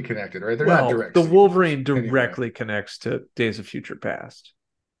loosely connected, right? They're not direct. The Wolverine directly connects to Days of Future Past.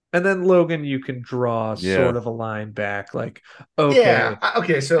 And then Logan, you can draw sort of a line back, like,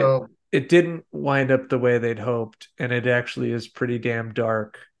 okay, so it didn't wind up the way they'd hoped, and it actually is pretty damn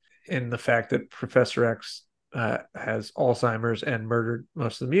dark in the fact that Professor X has Alzheimer's and murdered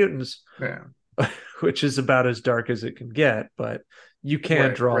most of the mutants, which is about as dark as it can get. But you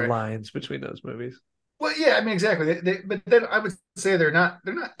can draw lines between those movies. Well, yeah, I mean, exactly. But then I would say they're not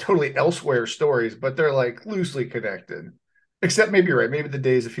totally elsewhere stories, but they're like loosely connected. Except maybe you're right. Maybe the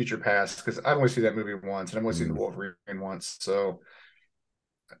Days of Future Past, because I've only seen that movie once, and I've only seen the Wolverine once, so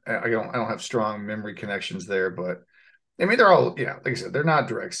I don't have strong memory connections there. But I mean, they're all like I said, they're not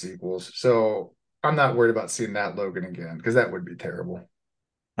direct sequels, so I'm not worried about seeing that Logan again because that would be terrible.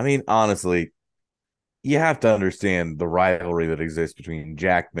 I mean, honestly, you have to understand the rivalry that exists between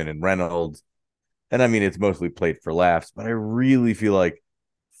Jackman and Reynolds, and I mean, it's mostly played for laughs, but I really feel like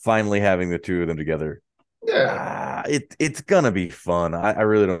finally having the two of them together. Yeah, it's gonna be fun. I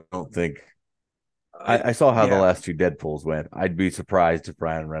really don't think. I saw how the last 2 Deadpools went. I'd be surprised if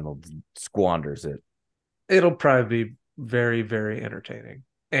Ryan Reynolds squanders it. It'll probably be very, very entertaining.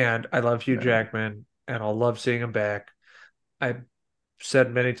 And I love Hugh Jackman, and I'll love seeing him back. I've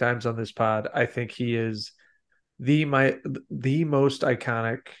said many times on this pod, I think he is the most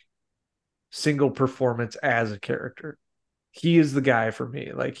iconic single performance as a character. He is the guy for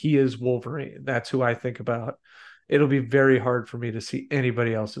me. Like, he is Wolverine. That's who I think about. It'll be very hard for me to see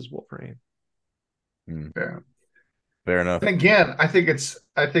anybody else as Wolverine. Yeah. Fair enough. And again, I think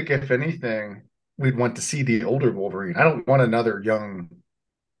if anything, we'd want to see the older Wolverine. I don't want another young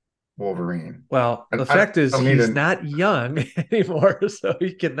Wolverine. Well, the fact is he's not young anymore, so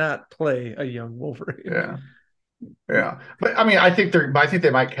he cannot play a young Wolverine. Yeah. But I mean, I think they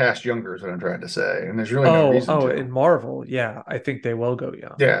might cast younger is what I'm trying to say. And there's really no reason to. In Marvel, I think they will go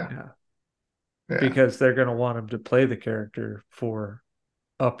young. Yeah. Because they're going to want him to play the character for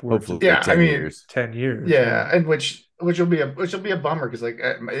upwards of 10 years. 10 years. Yeah, and which will be a bummer because like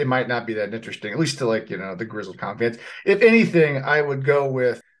it might not be that interesting, at least to like, the grizzled comic fans. If anything, I would go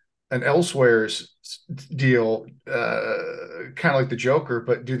with an Elsewhere's deal, kind of like the Joker,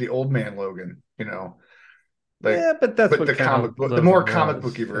 but do the old man Logan, like, Yeah, but that's what the kind comic of book, the Logan more comic was.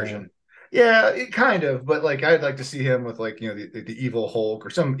 booky version. Yeah, it kind of, but like I'd like to see him with like the evil Hulk or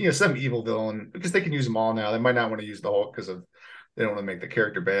some evil villain, because they can use them all now. They might not want to use the Hulk because of they don't want to make the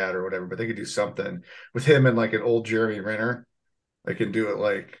character bad or whatever, but they could do something with him and like an old Jeremy Renner. They can do it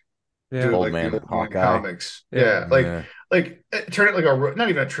like Yeah. Old the man old man Hawkeye. comics. Yeah. Yeah. Like turn it like not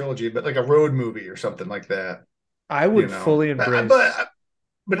even a trilogy, but like a road movie or something like that. I would fully embrace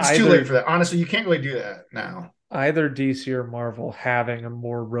But it's too late for that. Honestly, you can't really do that now. either DC or Marvel having a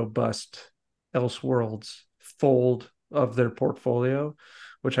more robust Elseworlds fold of their portfolio,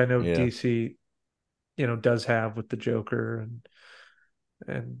 which I know DC, does have with the Joker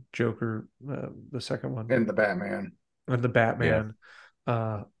and Joker, the second one, And the Batman. and the Batman.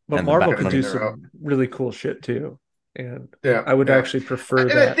 But And the Marvel Batman could do they're some out. really cool shit too. And Yeah, I would yeah. actually prefer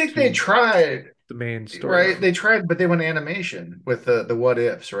And that. I think they tried, the main story. right? They tried, but they went animation with the what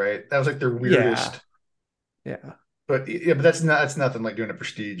ifs, right? That was like their weirdest. Yeah. But yeah, but that's nothing like doing a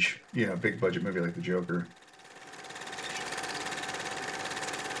prestige, big budget movie like the Joker.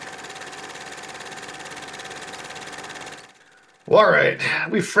 Well, all right,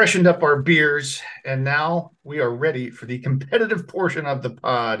 we've freshened up our beers, and now we are ready for the competitive portion of the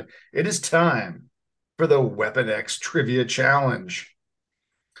pod. It is time for the Weapon X Trivia Challenge.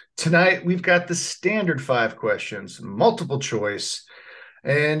 Tonight, we've got the standard 5 questions, multiple choice,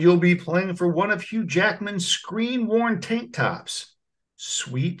 and you'll be playing for one of Hugh Jackman's screen-worn tank tops.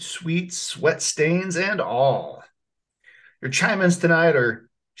 Sweet, sweet sweat stains and all. Your chime-ins tonight are,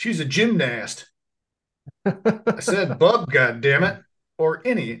 she's a gymnast. I said bub, goddammit, or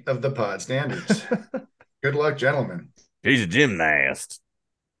any of the pod standards. Good luck, gentlemen. He's a gymnast.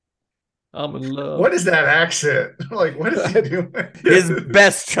 I'm in love. What is that accent? Like, what is he doing? His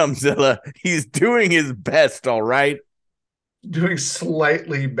best, Chumzilla. He's doing his best, all right? Doing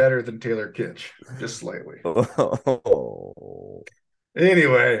slightly better than Taylor Kitsch. Just slightly. Oh.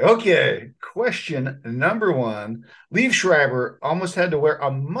 Anyway, okay. Question number 1. Liev Schreiber almost had to wear a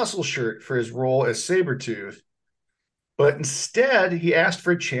muscle shirt for his role as Sabretooth, but instead he asked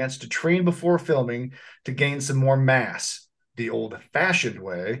for a chance to train before filming to gain some more mass, the old-fashioned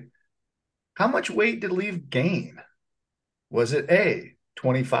way. How much weight did Liev gain? Was it A,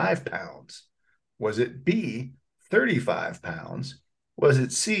 25 pounds? Was it B, 35 pounds? Was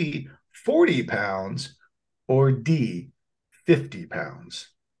it C, 40 pounds? Or D, 50 pounds?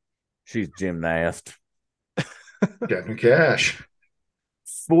 She's gymnast. Captain Cash.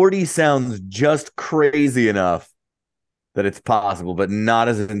 40 sounds just crazy enough that it's possible, but not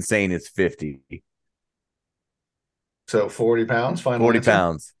as insane as 50. So 40 pounds, final 40 answer?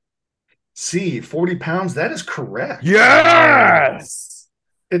 pounds. C, 40 pounds. That is correct. Yes!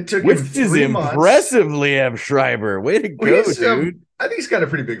 It took Which him is 3 months. impressively Liev Schreiber. Way to go, dude. I think he's got a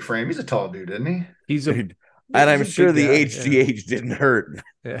pretty big frame. He's a tall dude, isn't he? He's a Dude. And I'm he's a sure big the guy, HGH didn't hurt.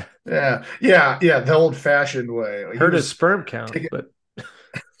 Yeah. Yeah. The old-fashioned way. He Hurt his was sperm count, taking- but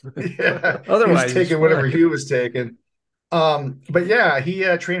Yeah, otherwise he was taking whatever fine. he was taking. But yeah, he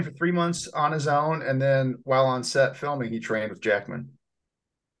trained for 3 months on his own, and then while on set filming, he trained with Jackman.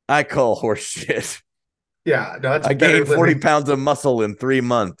 I call horse shit. Yeah, no, that's I better gained 40 living pounds of muscle in 3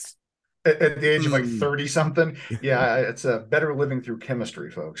 months. at the age of like Mm. 30 something. Yeah, it's a better living through chemistry,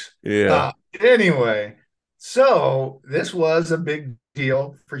 folks. Yeah. Anyway, so this was a big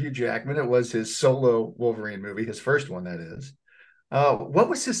deal for Hugh Jackman. It was his solo Wolverine movie, his first one, that is. What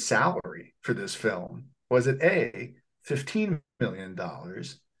was his salary for this film? Was it A, $15 million,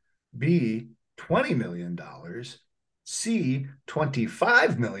 B, $20 million, C,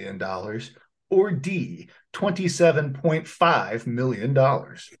 $25 million, or D, $27.5 million?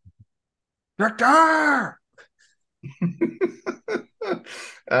 Doctor!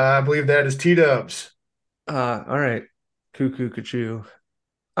 I believe that is T-Dubs. all right. Cuckoo Cachoo.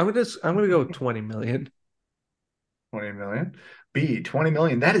 I'm gonna go with 20 million. 20 million. B, 20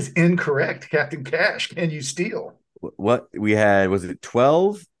 million. That is incorrect, Captain Cash. Can you steal? What we had, was it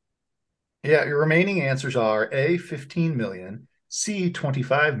 12? Yeah, your remaining answers are A, 15 million, C,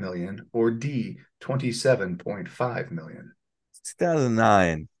 25 million, or D, 27.5 million.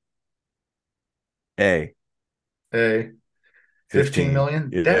 2009. A. 15 million.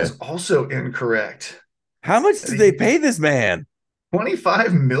 Yeah. That is also incorrect. How much did they pay this man?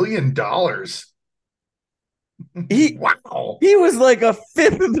 $25 million. He- Wow. He was like a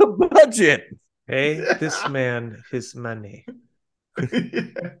fifth of the budget. Hey, this man, his money.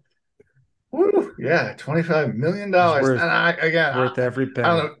 Yeah. Woo. Yeah, $25 million. And Worth every penny.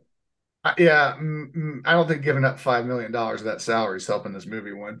 I don't know. I don't think giving up $5 million of that salary is helping this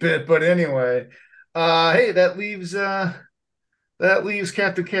movie one bit. But anyway, Hey, that leaves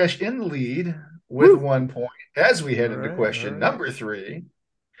Captain Cash in the lead with Woo! 1 point as we head All into right, all question right. number 3.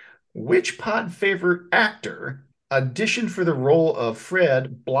 Which pod favorite actor auditioned for the role of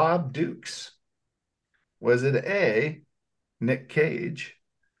Fred Blob Dukes? Was it A, Nick Cage?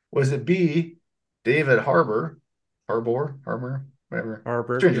 Was it B, David Harbour, whatever.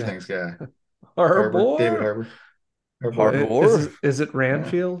 Harbor, Stranger yeah. Things guy. Harbour, David Harbor. Harbour. Harbour. Is it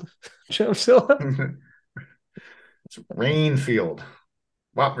Ranfield? Jamzilla? It's Rainfield.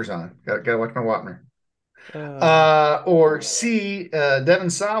 Wapner's on. Gotta watch my Wapner. Uh, Or C, Devon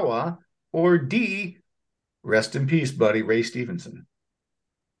Sawa, or D, rest in peace, buddy, Ray Stevenson.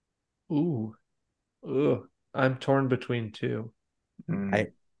 ooh. Ugh. I'm torn between two. Mm. I,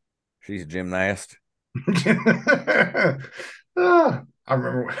 she's a gymnast. I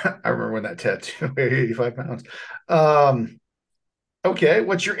remember when that tattoo weighed 85 pounds. Okay,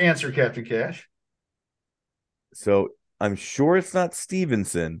 what's your answer, Captain Cash? So I'm sure it's not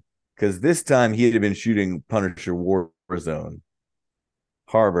Stevenson because this time he had been shooting Punisher Warzone.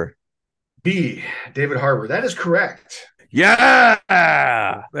 Harbor. B, David Harbour. That is correct. Yeah.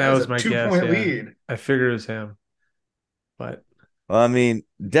 That That is was a my guess. two-point Yeah. lead. I figured it was him. But Well, I mean,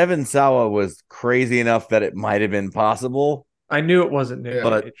 Devon Sawa was crazy enough that it might have been possible, I knew it wasn't Nick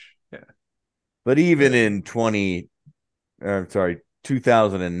Yeah. Cage. Yeah. but even in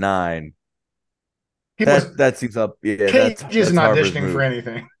 2009, He was that seems up. Yeah, Cage that's isn't Harbor's auditioning for move.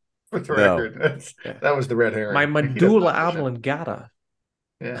 anything. For the No, record, Yeah. that was the red herring. My He doesn't medulla audition. oblongata.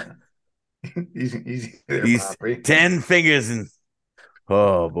 Yeah, easy there, these Bobby. 10 fingers and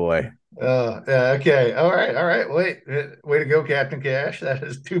oh boy. Yeah, okay, all right. Wait, way to go, Captain Cash. That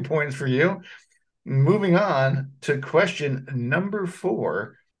is 2 points for you. Moving on to question number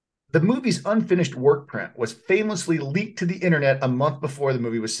 4. The movie's unfinished work print was famously leaked to the internet a month before the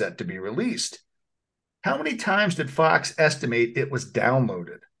movie was set to be released. How many times did Fox estimate it was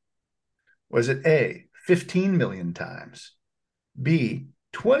downloaded? Was it A, 15 million times, B,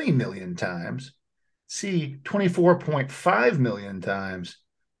 20 million times, C, 24.5 million times,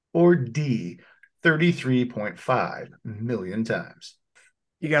 or D, 33.5 million times?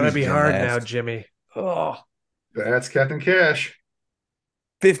 You gotta He's a be hard now, gymnast. Jimmy. Oh, That's Captain Cash.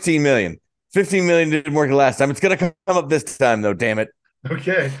 15 million. 15 million didn't work last time. It's gonna come up this time though, damn it.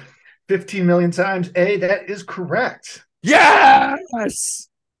 Okay. 15 million times. A, that is correct. Yes.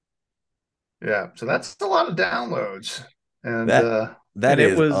 Yeah. So that's a lot of downloads. And That and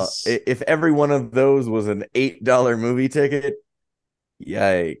it is was if every one of those was an $8 movie ticket,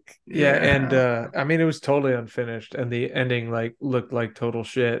 yike. yeah, and I mean it was totally unfinished, and the ending like looked like total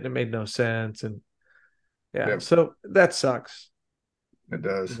shit, and it made no sense, and yeah, Yep, so that sucks. it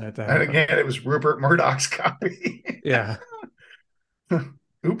does. That to And happen. again, it was Rupert Murdoch's copy. Yeah,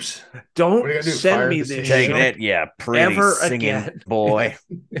 Oops. What don't are you gonna do? send Fire me the this Take CEO? shit that, yeah, pretty ever singing again. boy.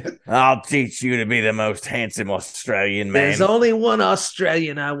 I'll teach you to be the most handsome Australian man. There's only one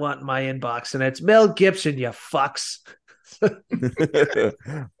Australian I want in my inbox, and it's Mel Gibson. You fucks.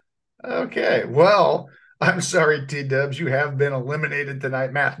 Okay. Well, I'm sorry, T-Dubs. You have been eliminated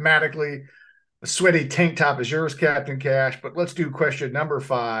tonight mathematically. The sweaty tank top is yours, Captain Cash. But let's do question number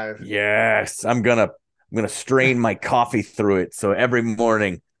 5. Yes, I'm gonna strain my coffee through it. So every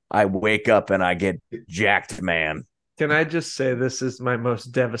morning I wake up and I get jacked, man. Can I just say this is my most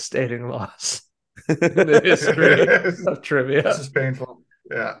devastating loss in the history of trivia? This is painful.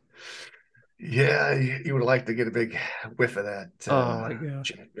 Yeah. Yeah, you would like to get a big whiff of that Oh my god!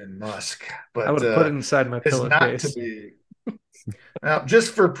 Chapman Musk, I but would have put it inside my it's not to pillowcase. be. Now,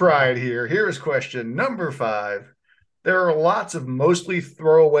 just for pride here is question number 5. There are lots of mostly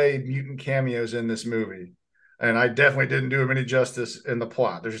throwaway mutant cameos in this movie, and I definitely didn't do them any justice in the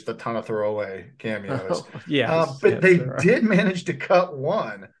plot. There's just a ton of throwaway cameos. Yes, But yes, they there are. did manage to cut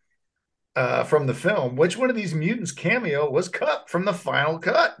one from the film. Which one of these mutants cameo was cut from the final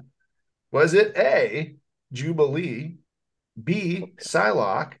cut? Was it A, Jubilee, B,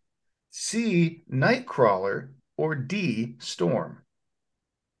 Psylocke, C, Nightcrawler, or D, Storm?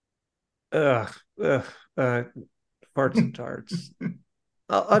 Ugh, ugh, farts and tarts.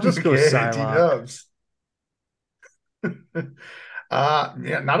 I'll just go with Okay, Psylocke. T-Dubs.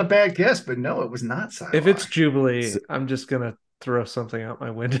 Yeah, not a bad guess, but no, it was not Psylocke. If it's Jubilee, So- I'm just gonna throw something out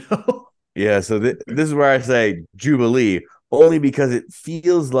my window. Yeah, so this is where I say Jubilee, only because it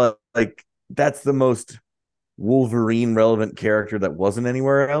feels like that's the most Wolverine relevant character that wasn't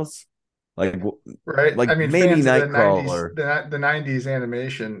anywhere else. Like right? like I mean, maybe fans of Nightcrawler. the 90s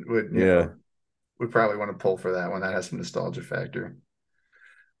animation would probably want to pull for that one. That has some nostalgia factor.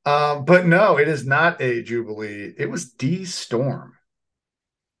 But no, it is not a Jubilee. It was D Storm.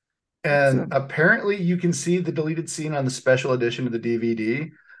 And apparently you can see the deleted scene on the special edition of the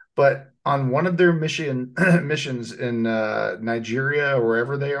DVD, but on one of their missions in Nigeria or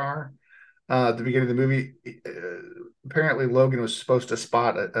wherever they are, at the beginning of the movie, apparently Logan was supposed to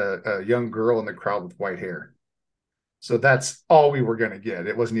spot a young girl in the crowd with white hair. So that's all we were going to get.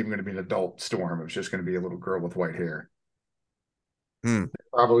 It wasn't even going to be an adult Storm. It was just going to be a little girl with white hair.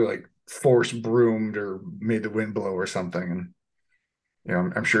 Probably like force broomed or made the wind blow or something.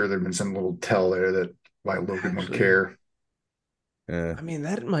 And I'm sure there'd been some little tell there that why Logan would care. I mean,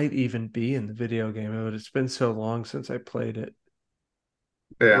 that might even be in the video game, but it's been so long since I played it.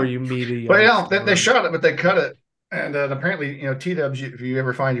 Yeah. Where you meet a young But they shot it, but they cut it. And apparently, T-Dubs, if you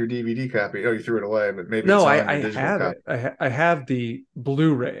ever find your DVD copy, you threw it away, but maybe no, it's on I your digital have copy. it. I have the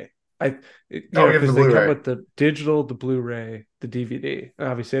Blu-ray. You have the they Blu-ray. come with the digital, the Blu-ray, the DVD.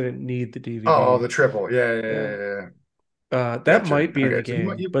 Obviously, I didn't need the DVD. Oh, the triple. Yeah. That Gotcha. might be in the Okay,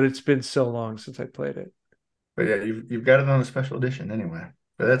 so game, but it's been so long since I played it. But yeah, you've got it on a special edition anyway.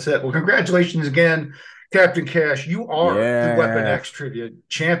 But that's it. Well, congratulations again, Captain Cash. You are the Weapon X Trivia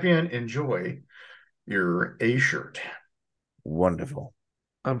champion. Enjoy your A shirt. Wonderful.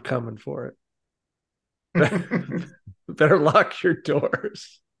 I'm coming for it. Better lock your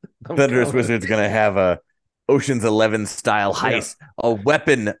doors. Thunderous Wizard's going to have a Ocean's 11 style heist, a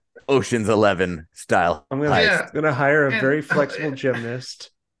weapon Ocean's 11 style heist. I'm gonna hire a very flexible gymnast,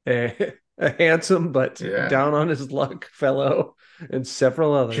 a handsome but down on his luck fellow, and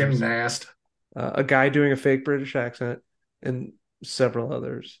several others. Gymnast. A guy doing a fake British accent, and several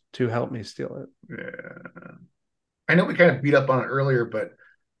others to help me steal it. Yeah. I know we kind of beat up on it earlier, but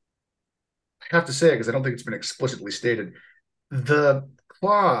I have to say it because I don't think it's been explicitly stated. The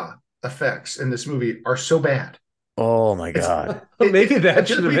claw effects in this movie are so bad. Oh my God. Maybe that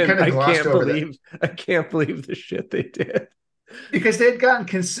should have been kind of I can't believe the shit they did. Because they had gotten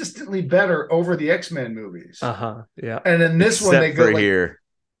consistently better over the X-Men movies. Yeah. And in this one they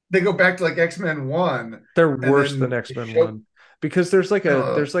go back to like X-Men 1. They're worse than X-Men 1 because there's like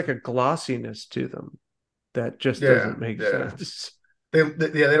a glossiness to them that just doesn't make sense. They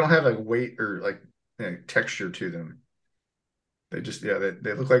don't have like weight or like texture to them. They just they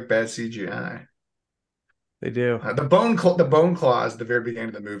look like bad CGI. They do. The bone claws at the very beginning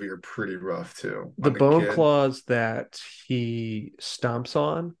of the movie are pretty rough too. The bone claws that he stomps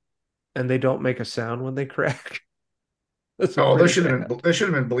on, and they don't make a sound when they crack. They should have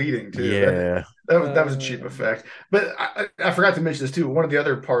been bleeding too. Yeah, that was a cheap effect. But I forgot to mention this too. One of the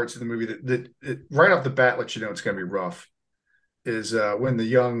other parts of the movie that right off the bat lets you know it's going to be rough is when the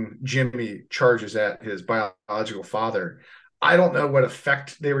young Jimmy charges at his biological father. I don't know what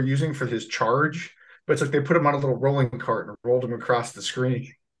effect they were using for his charge, but it's like they put him on a little rolling cart and rolled him across the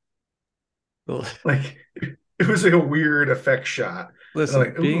screen. Like it was like a weird effect shot.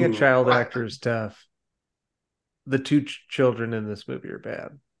 Listen, being a child actor is tough. The two children in this movie are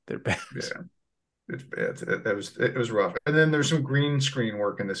bad. They're bad. Yeah, it's bad. It was rough. And then there's some green screen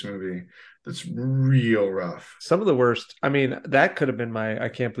work in this movie that's real rough. Some of the worst. I mean, that could have been I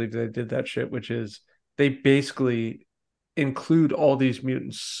can't believe they did that shit, which is they basically include all these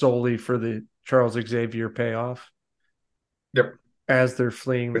mutants solely for the Charles Xavier payoff. Yep. As they're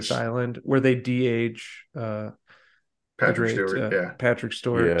fleeing this island where they de-age Patrick Stewart, Patrick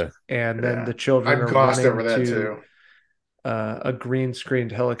Stewart, and then the children are running over that to a green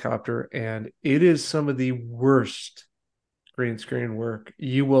screened helicopter, and it is some of the worst green screen work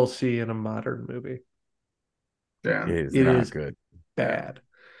you will see in a modern movie. Yeah, it is good. Bad.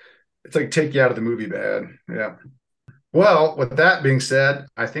 It's like take you out of the movie bad. Yeah. Well, with that being said,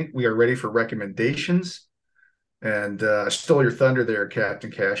 I think we are ready for recommendations. And I stole your thunder there, Captain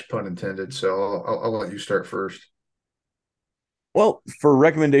Cash, pun intended. So I'll let you start first. Well, for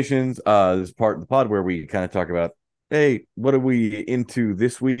recommendations, this part of the pod where we kind of talk about, hey, what are we into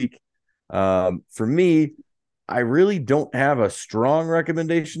this week? For me, I really don't have a strong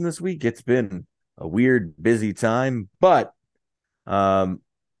recommendation this week. It's been a weird, busy time, but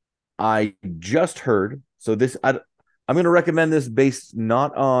I just heard. So I'm going to recommend this based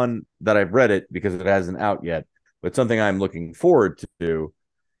not on that I've read it because it hasn't out yet, but something I'm looking forward to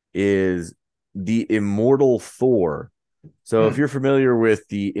is the Immortal Thor. So if you're familiar with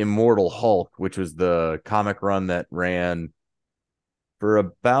the Immortal Hulk, which was the comic run that ran for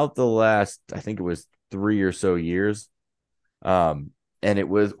about the last, I think it was 3 or so years. And it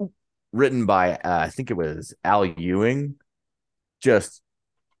was written by, I think it was Al Ewing. Just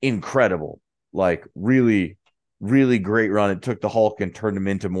incredible. Like really, really great run. It took the Hulk and turned him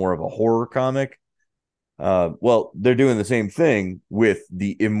into more of a horror comic. Well, they're doing the same thing with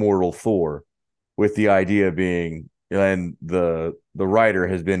the Immortal Thor, with the idea being and the writer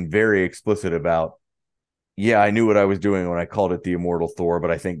has been very explicit about, yeah, I knew what I was doing when I called it the Immortal Thor,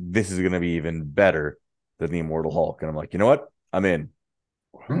 but I think this is going to be even better than the Immortal Hulk. And I'm like, you know what? I'm in.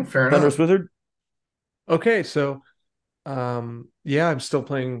 Fair Thunderous enough. Wizard. Okay, so yeah, I'm still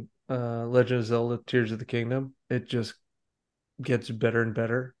playing Legend of Zelda Tears of the Kingdom. It just gets better and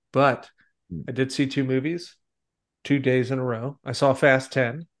better. But I did see two movies 2 days in a row. I saw Fast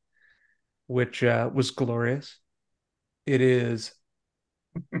 10, which was glorious. It is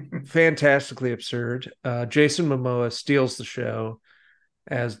fantastically absurd. Jason Momoa steals the show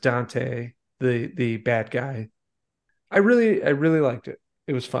as Dante, the bad guy. I really liked it.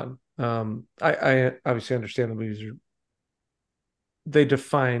 It was fun. I obviously understand the movies are, they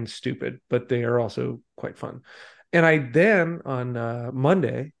define stupid, but they are also quite fun. And I then on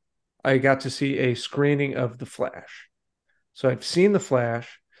Monday, I got to see a screening of The Flash. So I've seen The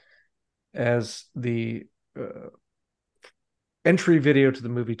Flash as the entry video to the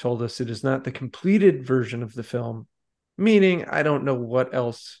movie told us it is not the completed version of the film, meaning I don't know what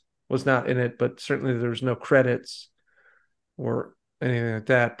else was not in it, but certainly there's no credits or anything like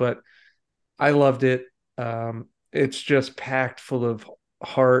that. But I loved it. It's just packed full of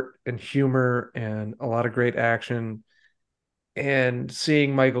heart and humor and a lot of great action. And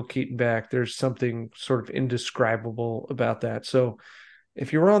seeing Michael Keaton back, there's something sort of indescribable about that. So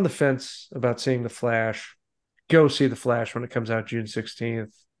if you're on the fence about seeing The Flash, go see The Flash when it comes out June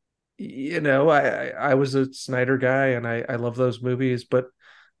 16th. I was a Snyder guy and I love those movies, but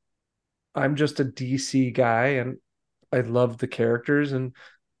I'm just a DC guy and I love the characters and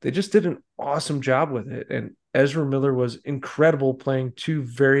they just did an awesome job with it. And Ezra Miller was incredible playing two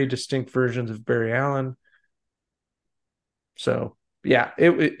very distinct versions of Barry Allen. So yeah,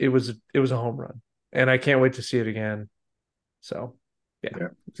 it was a home run, and I can't wait to see it again. So yeah,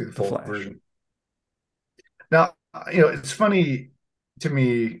 see the full Flash version. Now, it's funny to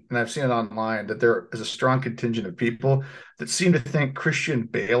me, and I've seen it online, that there is a strong contingent of people that seem to think Christian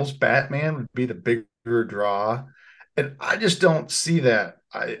Bale's Batman would be the bigger draw. And I just don't see that.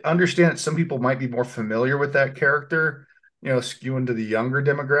 I understand that some people might be more familiar with that character, skewing to the younger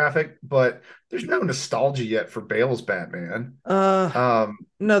demographic, but there's no nostalgia yet for Bale's Batman. No,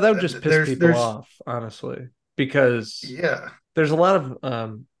 that would just piss people off, honestly, because there's a lot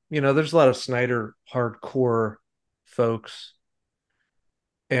of there's a lot of Snyder hardcore folks,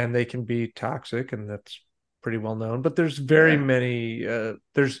 and they can be toxic, and that's pretty well known. But there's very many.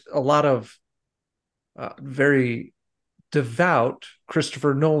 There's a lot of very devout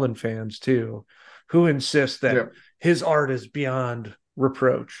Christopher Nolan fans too, who insist that his art is beyond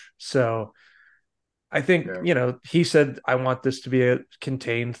reproach. So I think, he said, I want this to be a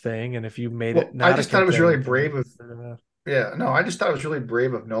contained thing. And if you made it not, I just thought it was really brave of, I just thought it was really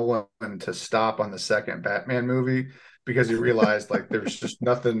brave of Nolan to stop on the second Batman movie, because he realized like there's just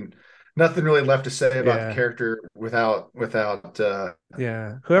nothing really left to say about the character without whoever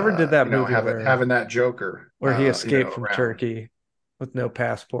did that movie having that Joker where he escaped from Turkey with no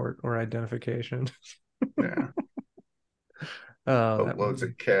passport or identification. Loads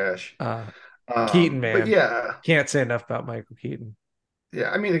of cash. Keaton, man, can't say enough about Michael Keaton.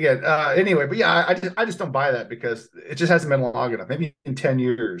 I mean, again, anyway, but I just don't buy that, because it just hasn't been long enough. Maybe in 10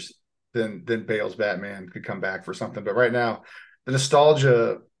 years then Bale's Batman could come back for something, but right now the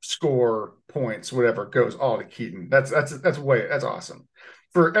nostalgia score points, whatever, goes all to Keaton. That's awesome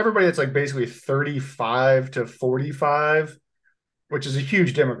for everybody. It's like basically 35 to 45, which is a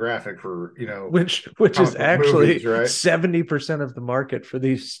huge demographic for which is actually movies, right? 70% of the market for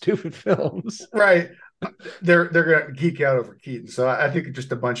these stupid films, right? They're gonna geek out over Keaton. So I think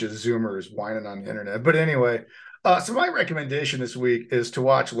just a bunch of Zoomers whining on the internet. But anyway, so my recommendation this week is to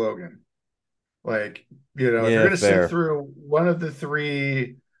watch Logan. Like, if you're gonna sit through one of the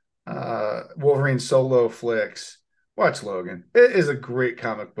three Wolverine solo flicks, watch Logan. It is a great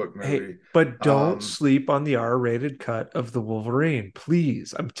comic book movie. Hey, but don't sleep on the R-rated cut of the Wolverine,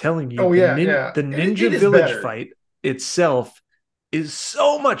 please. I'm telling you. The Ninja Village fight itself is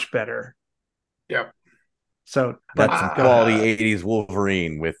so much better. Yep. So that's some quality 80s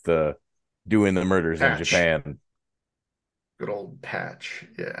Wolverine with doing the murders Patch. In Japan. Good old Patch,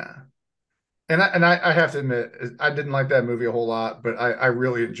 yeah. And I have to admit, I didn't like that movie a whole lot, but I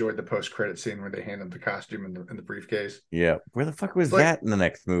really enjoyed the post-credit scene where they hand him the costume in the briefcase. Yeah, where the fuck was that in the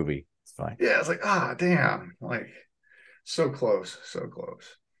next movie? It's fine. Yeah, it's like, damn, like so close.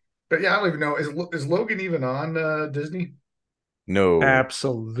 But yeah, I don't even know. Is Logan even on Disney? No,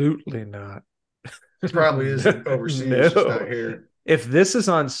 absolutely not. It probably isn't overseas. No. It's just not here. If this is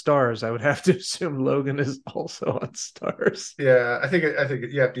on Stars, I would have to assume Logan is also on Stars. Yeah, I think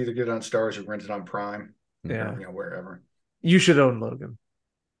you have to either get it on Stars or rent it on Prime. Yeah. Wherever. You should own Logan.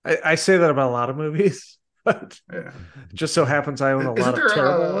 I say that about a lot of movies, but Yeah. just so happens I own a lot of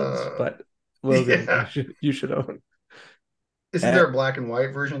terrible ones. But Logan, you should own. Isn't there a black and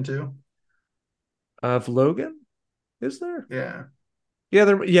white version too? Of Logan? Is there? Yeah.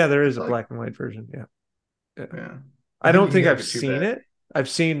 There is a black and white version. Yeah. I don't think I've seen it. I've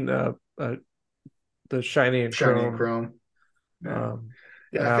seen the Shiny and Chrome. Yeah.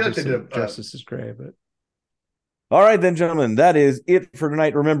 I feel like they did Justice is Gray, but all right, then, gentlemen, that is it for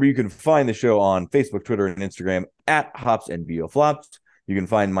tonight. Remember, you can find the show on Facebook, Twitter, and Instagram at Hops and VO Flops. You can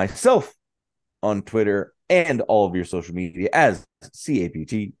find myself on Twitter and all of your social media as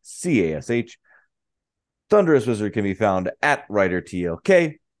CAPTCASH. Thunderous Wizard can be found at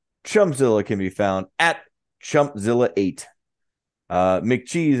WriterTLK. Chumpzilla can be found at Chumpzilla8.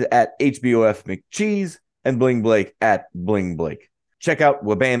 McCheese at HBOF McCheese. And Bling Blake at Bling Blake. Check out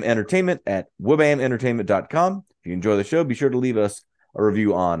Wabam Entertainment at wabamentertainment.com. If you enjoy the show, be sure to leave us a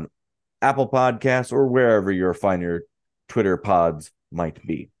review on Apple Podcasts or wherever your finer Twitter pods might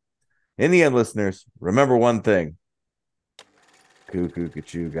be. In the end, listeners, remember one thing.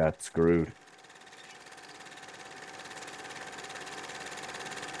 Cuckoo got screwed.